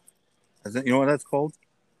 you know what that's called?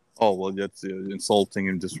 Oh, well, that's insulting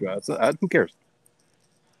and disrespectful. Who cares?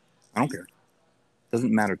 I don't care. It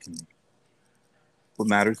doesn't matter to me. What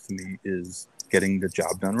matters to me is getting the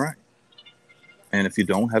job done right. And if you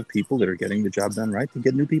don't have people that are getting the job done right, then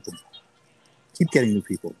get new people. Keep getting new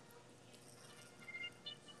people.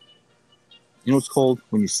 You know what's called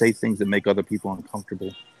when you say things that make other people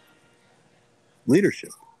uncomfortable?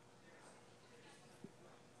 Leadership.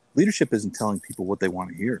 Leadership isn't telling people what they want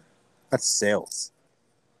to hear. That's sales.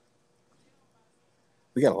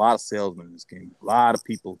 We got a lot of salesmen in this game. A lot of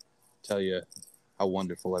people tell you how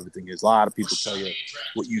wonderful everything is. A lot of people tell you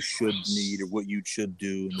what you should need or what you should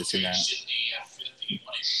do and this and that.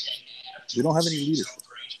 We don't have any leadership.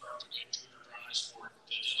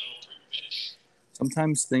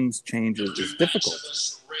 Sometimes things change. It's difficult.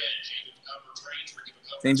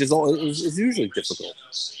 Change is usually difficult.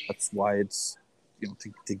 That's why it's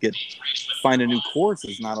to find a new course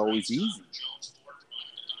is not always easy.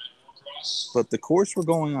 But the course we're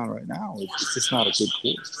going on right now, it's just not a good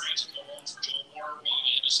course.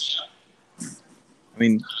 I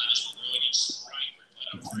mean,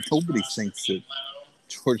 nobody thinks that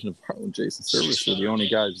George Navarro and Jason Service are the only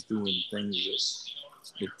guys doing things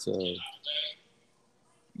that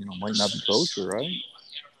might not be kosher, right?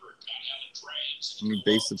 I mean,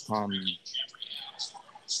 based upon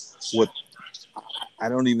what I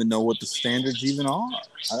don't even know what the standards even are.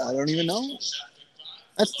 I don't even know.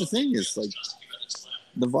 That's the thing, is like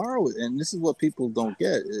Navarro, and this is what people don't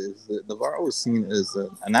get, is that Navarro is seen as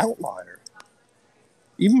an outlier,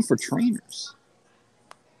 even for trainers.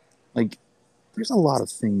 Like, there's a lot of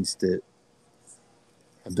things that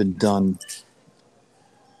have been done,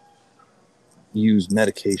 use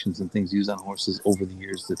medications and things used on horses over the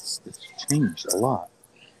years that's changed a lot.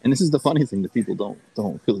 And this is the funny thing that people don't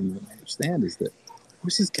really even understand, is that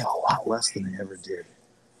horses get a lot less than they ever did.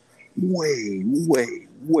 Way, way,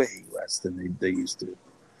 way less than they used to.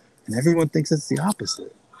 And everyone thinks it's the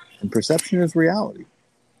opposite. And perception is reality.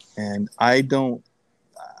 And I don't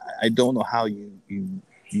know how you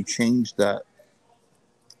change that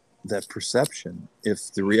perception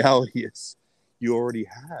if the reality is you already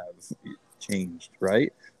have changed,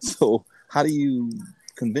 right? So how do you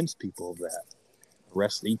convince people of that?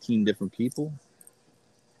 Arrest 18 different people?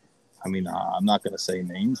 I mean, I'm not going to say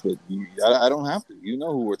names, but I don't have to. You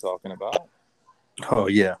know who we're talking about. Oh,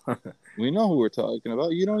 yeah. We know who we're talking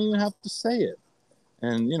about. You don't even have to say it.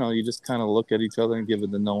 And, you just kind of look at each other and give it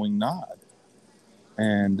the knowing nod.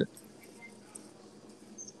 And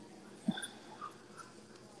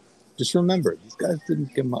just remember, these guys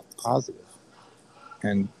didn't come up positive.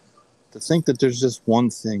 And to think that there's just one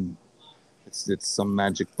thing It's some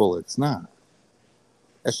magic bullet. It's not.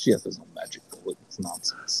 SGF is no magic bullet. It's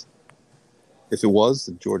nonsense. If it was,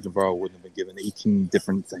 then George Navarro wouldn't have been given 18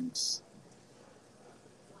 different things.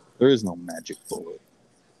 There is no magic bullet.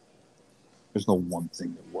 There's no one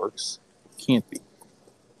thing that works. It can't be.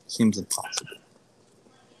 Seems impossible.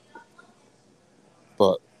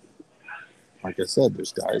 But, like I said,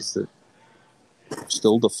 there's guys that are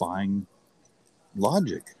still defying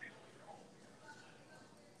logic.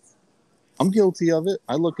 I'm guilty of it.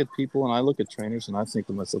 I look at people and I look at trainers and I think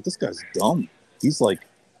to myself, this guy's dumb. He's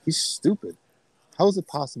stupid. How is it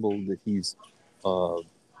possible that he's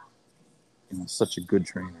such a good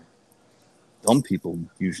trainer? Dumb people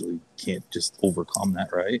usually can't just overcome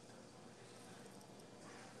that, right?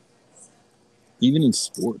 Even in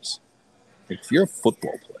sports. Like if you're a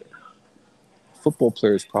football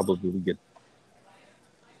players probably get,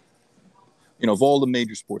 of all the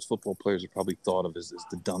major sports, football players are probably thought of as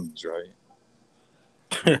the dummies, right?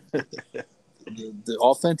 The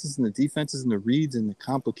offenses and the defenses and the reads and the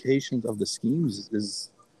complications of the schemes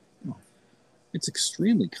is it's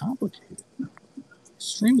extremely complicated.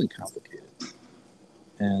 Extremely complicated.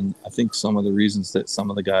 And I think some of the reasons that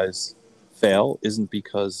some of the guys fail isn't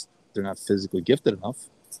because they're not physically gifted enough.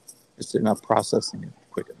 It's they're not processing it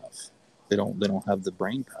quick enough. They don't have the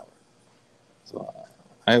brain power. So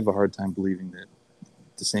I have a hard time believing that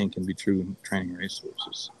the same can be true in training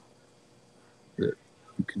racehorses. That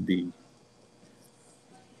you can be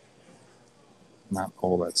not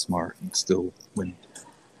all that smart and still win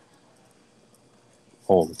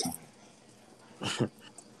all the time.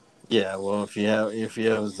 Yeah, well, if you have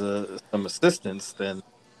some assistance, then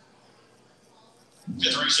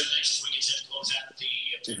if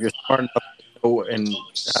you're smart enough to go and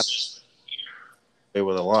play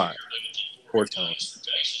with a lot, fortunately.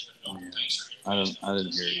 Yeah. I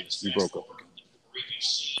didn't hear you. You broke up again.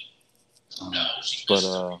 But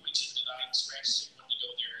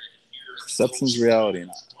perception's reality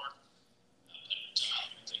now.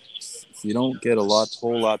 If you don't get a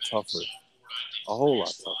whole lot tougher, and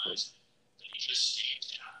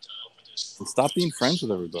stop being friends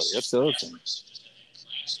with everybody. That's the other thing.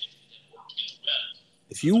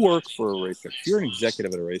 If you work for a racetrack, if you're an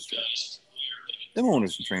executive at a racetrack, them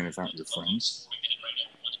owners and trainers aren't your friends.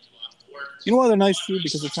 You know why they're nice to you?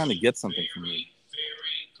 Because they're trying to get something from you.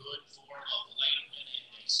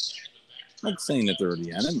 I'm not saying that they're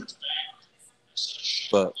the enemy,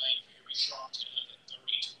 but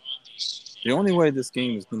the only way this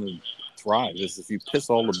game is going to thrive is if you piss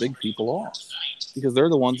all the big people off, because they're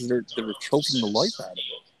the ones that are choking the life out of it.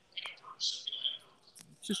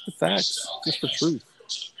 Just the facts, just the truth.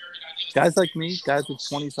 Guys like me, guys with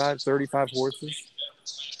 25, 35 horses,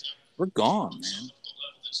 we're gone, man.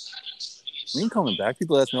 We ain't coming back.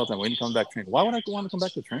 People ask me all the time, when are you coming back training? Why would I want to come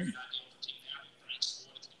back to training?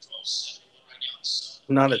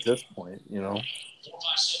 Not at this point,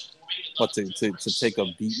 What, to take a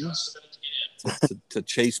beating? To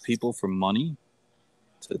chase people for money?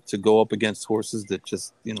 To go up against horses that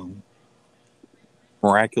just,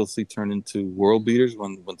 miraculously turn into world beaters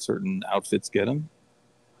when certain outfits get them?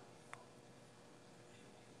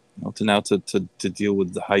 To deal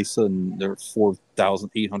with the HISA and their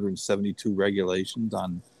 4,872 regulations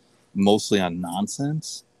mostly on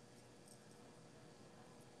nonsense?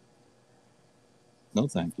 No,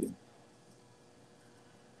 thank you.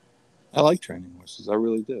 I like training horses. I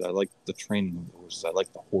really did. I like the training of the horses. I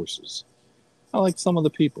like the horses. I like some of the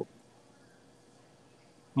people.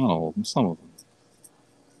 Oh, some of them.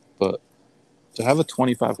 But to have a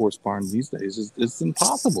 25 horse barn these days is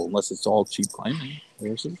impossible unless it's all cheap climbing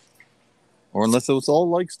horses. Or unless it was all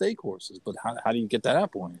like stake horses. But how do you get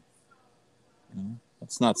that point?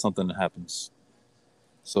 That's not something that happens.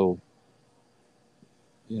 So,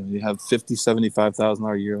 you have 50,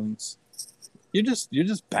 75,000 yearlings. You're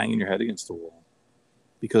just banging your head against the wall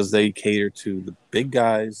because they cater to the big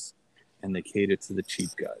guys and they cater to the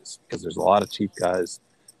cheap guys, because there's a lot of cheap guys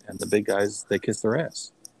and the big guys, they kiss their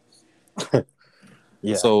ass.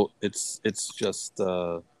 Yeah. So it's just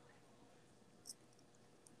one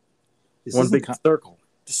big circle.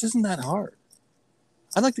 This isn't that hard.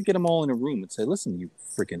 I'd like to get them all in a room and say, listen, you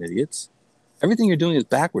freaking idiots, everything you're doing is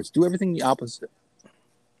backwards. Do everything the opposite.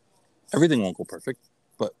 Everything won't go perfect,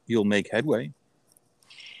 but you'll make headway.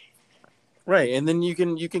 Right, and then you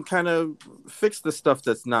can kind of fix the stuff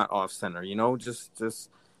that's not off center. Just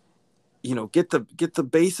get the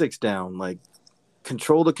basics down. Like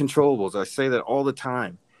control the controllables. I say that all the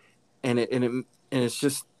time, and it's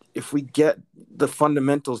just, if we get the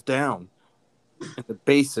fundamentals down and the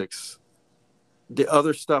basics, the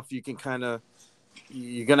other stuff you're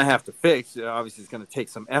gonna have to fix. Obviously, it's gonna take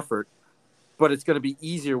some effort, but it's going to be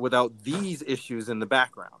easier without these issues in the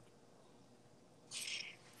background.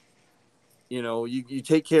 You know, you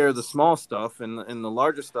take care of the small stuff, and the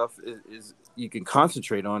larger stuff is you can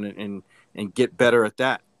concentrate on it and get better at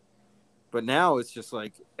that. But now it's just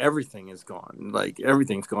like everything is gone. Like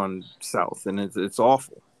everything's gone south, and it's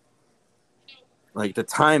awful. Like the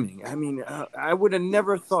timing. I mean, I would have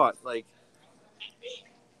never thought, like,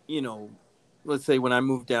 you know, let's say when I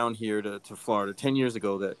moved down here to Florida 10 years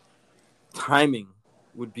ago, that timing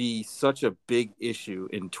would be such a big issue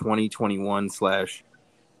in 2021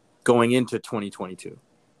 / going into 2022.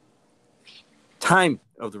 Time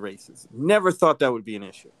of the races. Never thought that would be an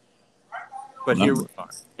issue. But here we are.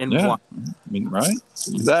 And yeah, why? I mean, right?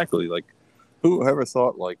 Exactly. Like, who ever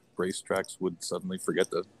thought like racetracks would suddenly forget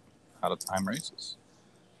how to time races?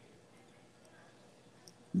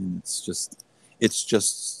 I mean, it's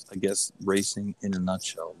just, I guess, racing in a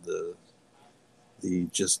nutshell. I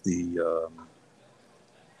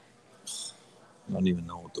don't even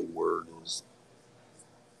know what the word is.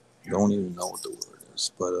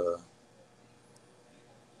 But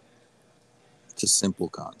it's a simple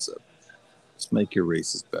concept. Just make your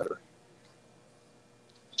races better.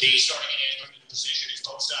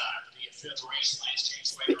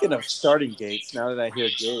 Speaking of starting gates, now that I hear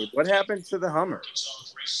Gabe, what happened to the Hummer?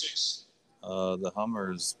 The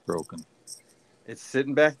Hummer's broken. It's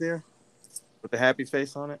sitting back there with the happy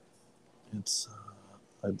face on it? It's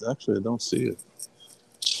I don't see it.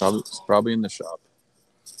 It's probably in the shop.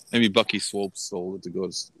 Maybe Bucky Swope sold it to go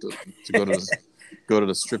to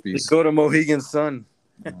the strippies. Go to Mohegan Sun.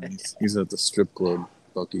 He's at the strip club,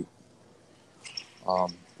 Bucky.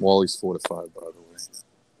 Wally's 4 to 5, by the way.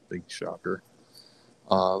 Big shocker.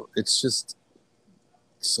 It's just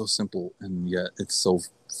so simple, and yet it's so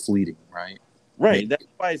fleeting, right? Right. That's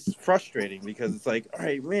why it's frustrating, because it's like, all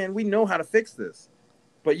right, man, we know how to fix this,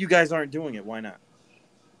 but you guys aren't doing it. Why not?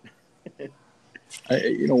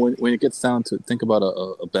 When it gets down to think about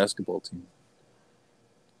a basketball team,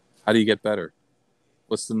 how do you get better?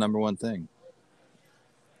 What's the number one thing?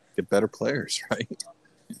 Get better players, right?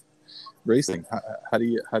 Racing. How do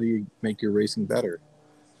you make your racing better?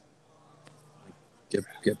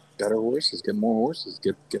 Get better horses. Get more horses.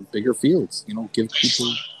 Get bigger fields.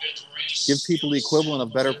 Give people the equivalent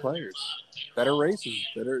of better players, better races,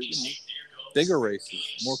 bigger races,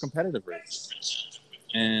 more competitive races,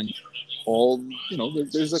 and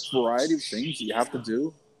there's a variety of things that you have to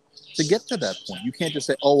do to get to that point. You can't just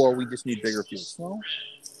say, "Oh, well, we just need bigger fields." No,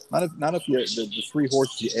 not if the 3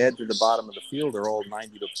 horses you add to the bottom of the field are all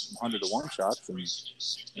 90 to 100 to 1 shots, and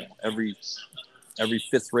every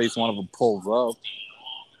 5th race one of them pulls up.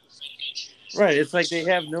 Right. It's like they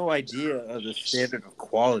have no idea of the standard of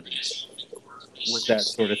quality with that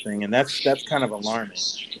sort of thing, and that's kind of alarming.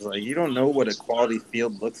 It's like you don't know what a quality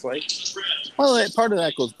field looks like. Well, part of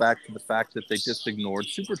that goes back to the fact that they just ignored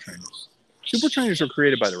super trainers. Super trainers were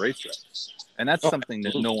created by the racetracks, and that's something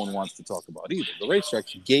that no one wants to talk about either. The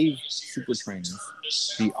racetracks gave super trainers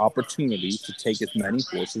the opportunity to take as many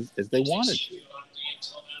horses as they wanted to.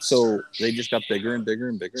 So they just got bigger and bigger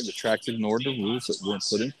and bigger. The tracks ignored the rules that were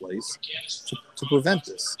put in place to prevent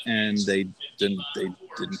this, and they didn't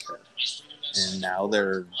care. And now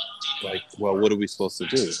they're like, well, what are we supposed to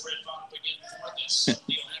do?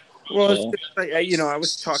 Well, it's just like, I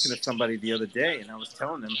was talking to somebody the other day, and I was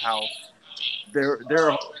telling them how there are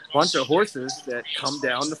a bunch of horses that come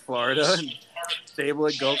down to Florida and stable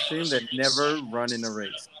at Gulfstream that never run in a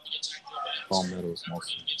race. Palm Meadows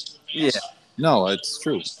mostly. Yeah. No, it's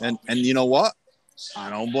true, and you know what? I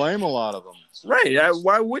don't blame a lot of them. Right?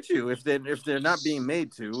 Why would you if they're not being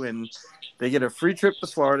made to, and they get a free trip to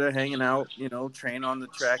Florida, hanging out, train on the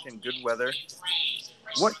track in good weather?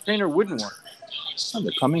 What trainer wouldn't want? No,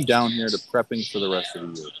 they're coming down here to prepping for the rest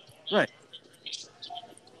of the year. Right.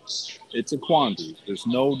 It's a quandary. There's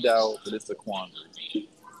no doubt that it's a quandary.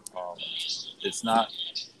 It's not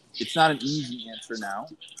an easy answer now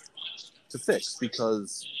to fix,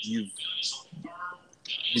 because you've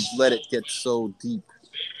let it get so deep,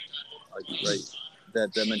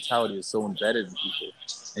 that the mentality is so embedded in people,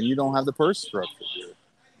 and you don't have the purse structure here.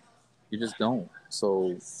 You just don't.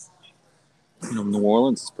 So, New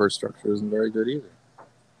Orleans' purse structure isn't very good either,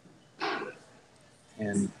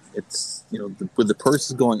 and it's with the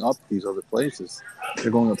purses going up these other places,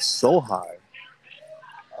 they're going up so high.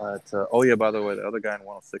 By the way, the other guy in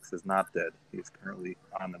 106 is not dead. He's currently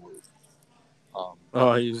on the move.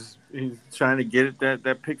 He's trying to get it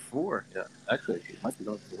that pick 4. Yeah, actually, he might be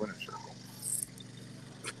going to the winner's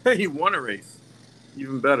circle. He won a race,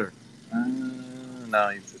 even better. No,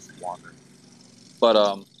 he's just wandering. But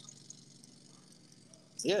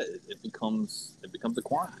it becomes a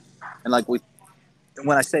quantity, and like we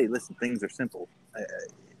when I say, listen, things are simple,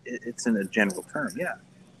 it's in a general term. Yeah,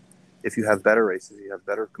 if you have better races, you have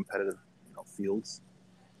better competitive, fields,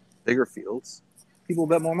 bigger fields, people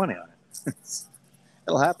bet more money on it.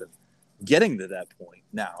 It'll happen. Getting to that point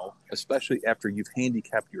now, especially after you've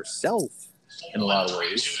handicapped yourself in a lot of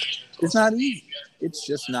ways, is not easy. It's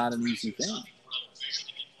just not an easy thing.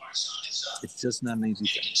 It's just not an easy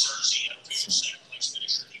thing.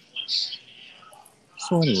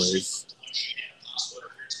 So anyways.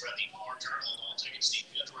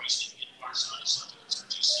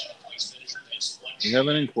 We have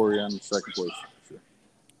an inquiry on the second place. Sure.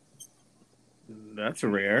 That's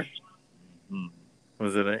rare. Mm-hmm.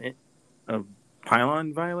 Was it a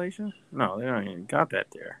pylon violation? No, they don't even got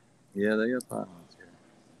that there. Yeah, they got pylons here.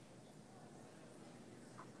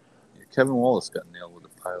 Yeah, Kevin Wallace got nailed with a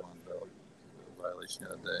pylon violation the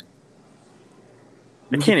other day.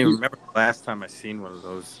 I can't even remember the last time I seen one of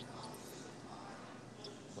those.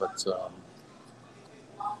 But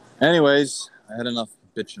anyways, I had enough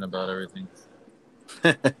bitching about everything.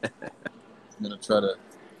 I'm gonna try to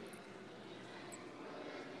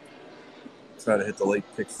hit the late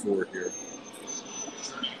pick 4 here.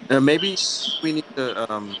 Maybe we need to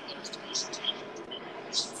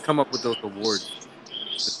come up with those awards.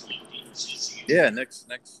 Yeah, next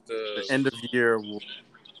The end of year award.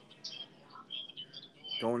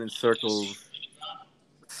 Going in circles,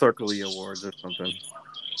 circly awards or something.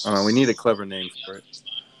 We need a clever name for it.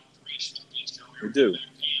 We do.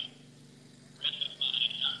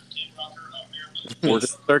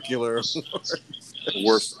 The circular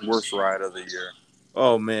awards. worst ride of the year.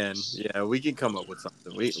 Oh man, yeah, we can come up with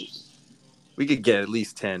something. We could get at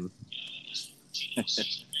least 10.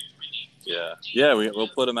 Yeah. We'll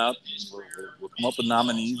put them out. We'll come up with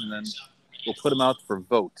nominees, and then we'll put them out for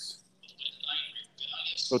votes.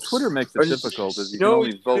 So Twitter makes it difficult, as you can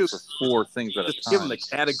only vote for 4 things at a time. Just give them the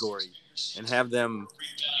category and have them.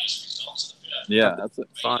 Yeah, that's it.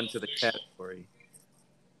 On to the category.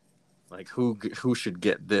 Like who should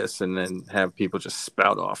get this, and then have people just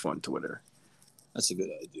spout off on Twitter. That's a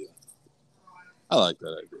good idea. I like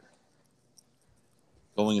that idea.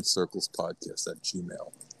 Going in Circles podcast at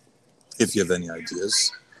Gmail. If you have any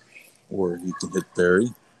ideas, or you can hit Barry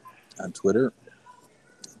on Twitter.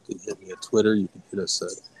 You can hit me at Twitter. You can hit us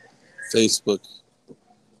at Facebook,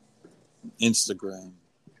 Instagram.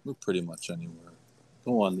 We're pretty much anywhere.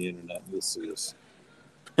 Go on the internet. You'll see us.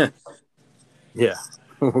 Yeah,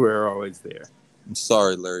 we're always there. I'm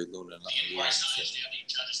sorry, Larry Luna.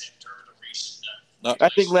 I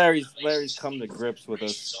think Larry's come to grips with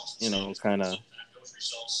us, kind of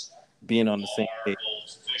being on the same page.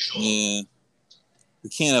 Yeah. We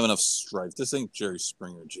can't have enough strife. This ain't Jerry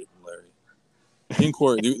Springer, Larry. The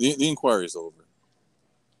inquiry is over.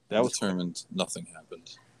 That was determined. Quick. Nothing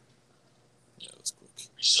happened. Yeah, it was quick.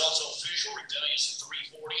 Results official. Rebellious at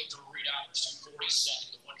 340. The readout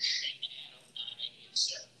 247. The one Shane at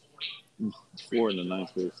 740. 4 in the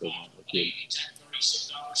 9th place. Okay.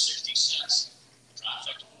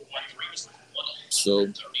 So,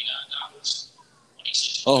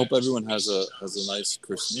 I hope everyone has a nice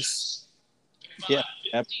Christmas. Yeah,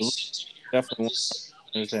 absolutely. Definitely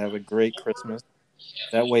want to have a great Christmas.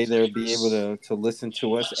 That way they'll be able to listen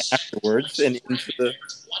to us afterwards and into the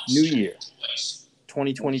new year,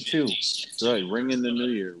 2022. That's right. Ring in the new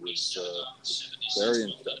year with Barry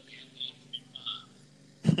and Chuck.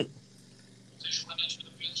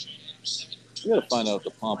 We got to find out if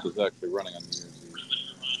the Pomp is actually running on New Year's Eve.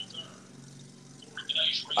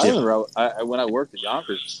 I remember when I worked at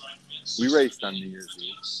Yonkers, we raced on New Year's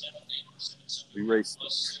Eve. We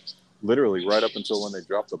raced literally right up until when they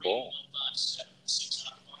dropped the ball.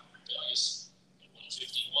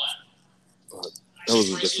 But that was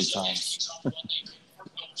a different time.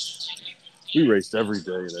 We raced every day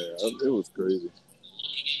there. It was crazy.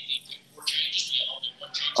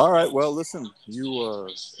 All right. Well, listen, you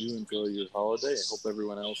enjoy your holiday. I hope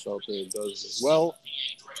everyone else out there does as well.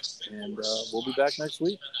 And we'll be back next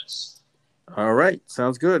week. All right.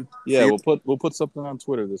 Sounds good. Yeah, we'll put something on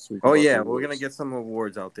Twitter this week. Oh, yeah. We're going to get some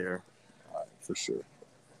awards out there. All right, for sure.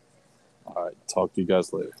 All right. Talk to you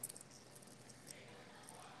guys later.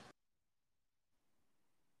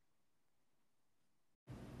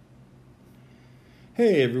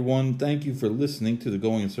 Hey everyone, thank you for listening to the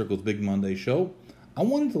Going in Circles Big Monday show. I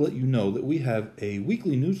wanted to let you know that we have a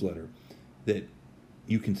weekly newsletter that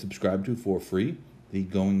you can subscribe to for free, the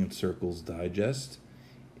Going in Circles Digest.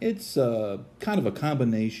 It's kind of a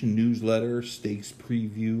combination newsletter, stakes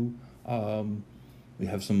preview. We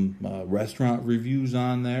have some restaurant reviews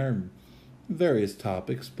on there, various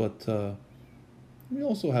topics, but we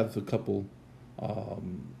also have a couple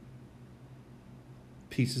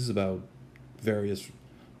pieces about various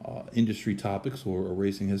industry topics or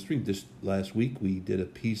racing history. This last week we did a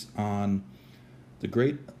piece on the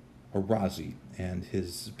great Arazi and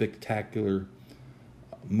his spectacular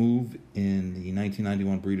move in the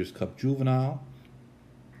 1991 Breeders' Cup Juvenile,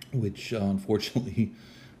 which unfortunately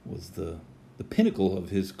was the pinnacle of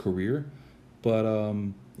his career. But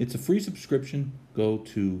it's a free subscription. Go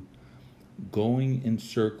to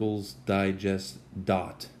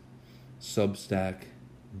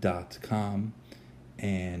goingincircles.substack.com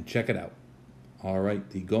and check it out. All right,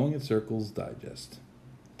 the Going in Circles Digest.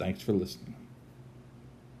 Thanks for listening.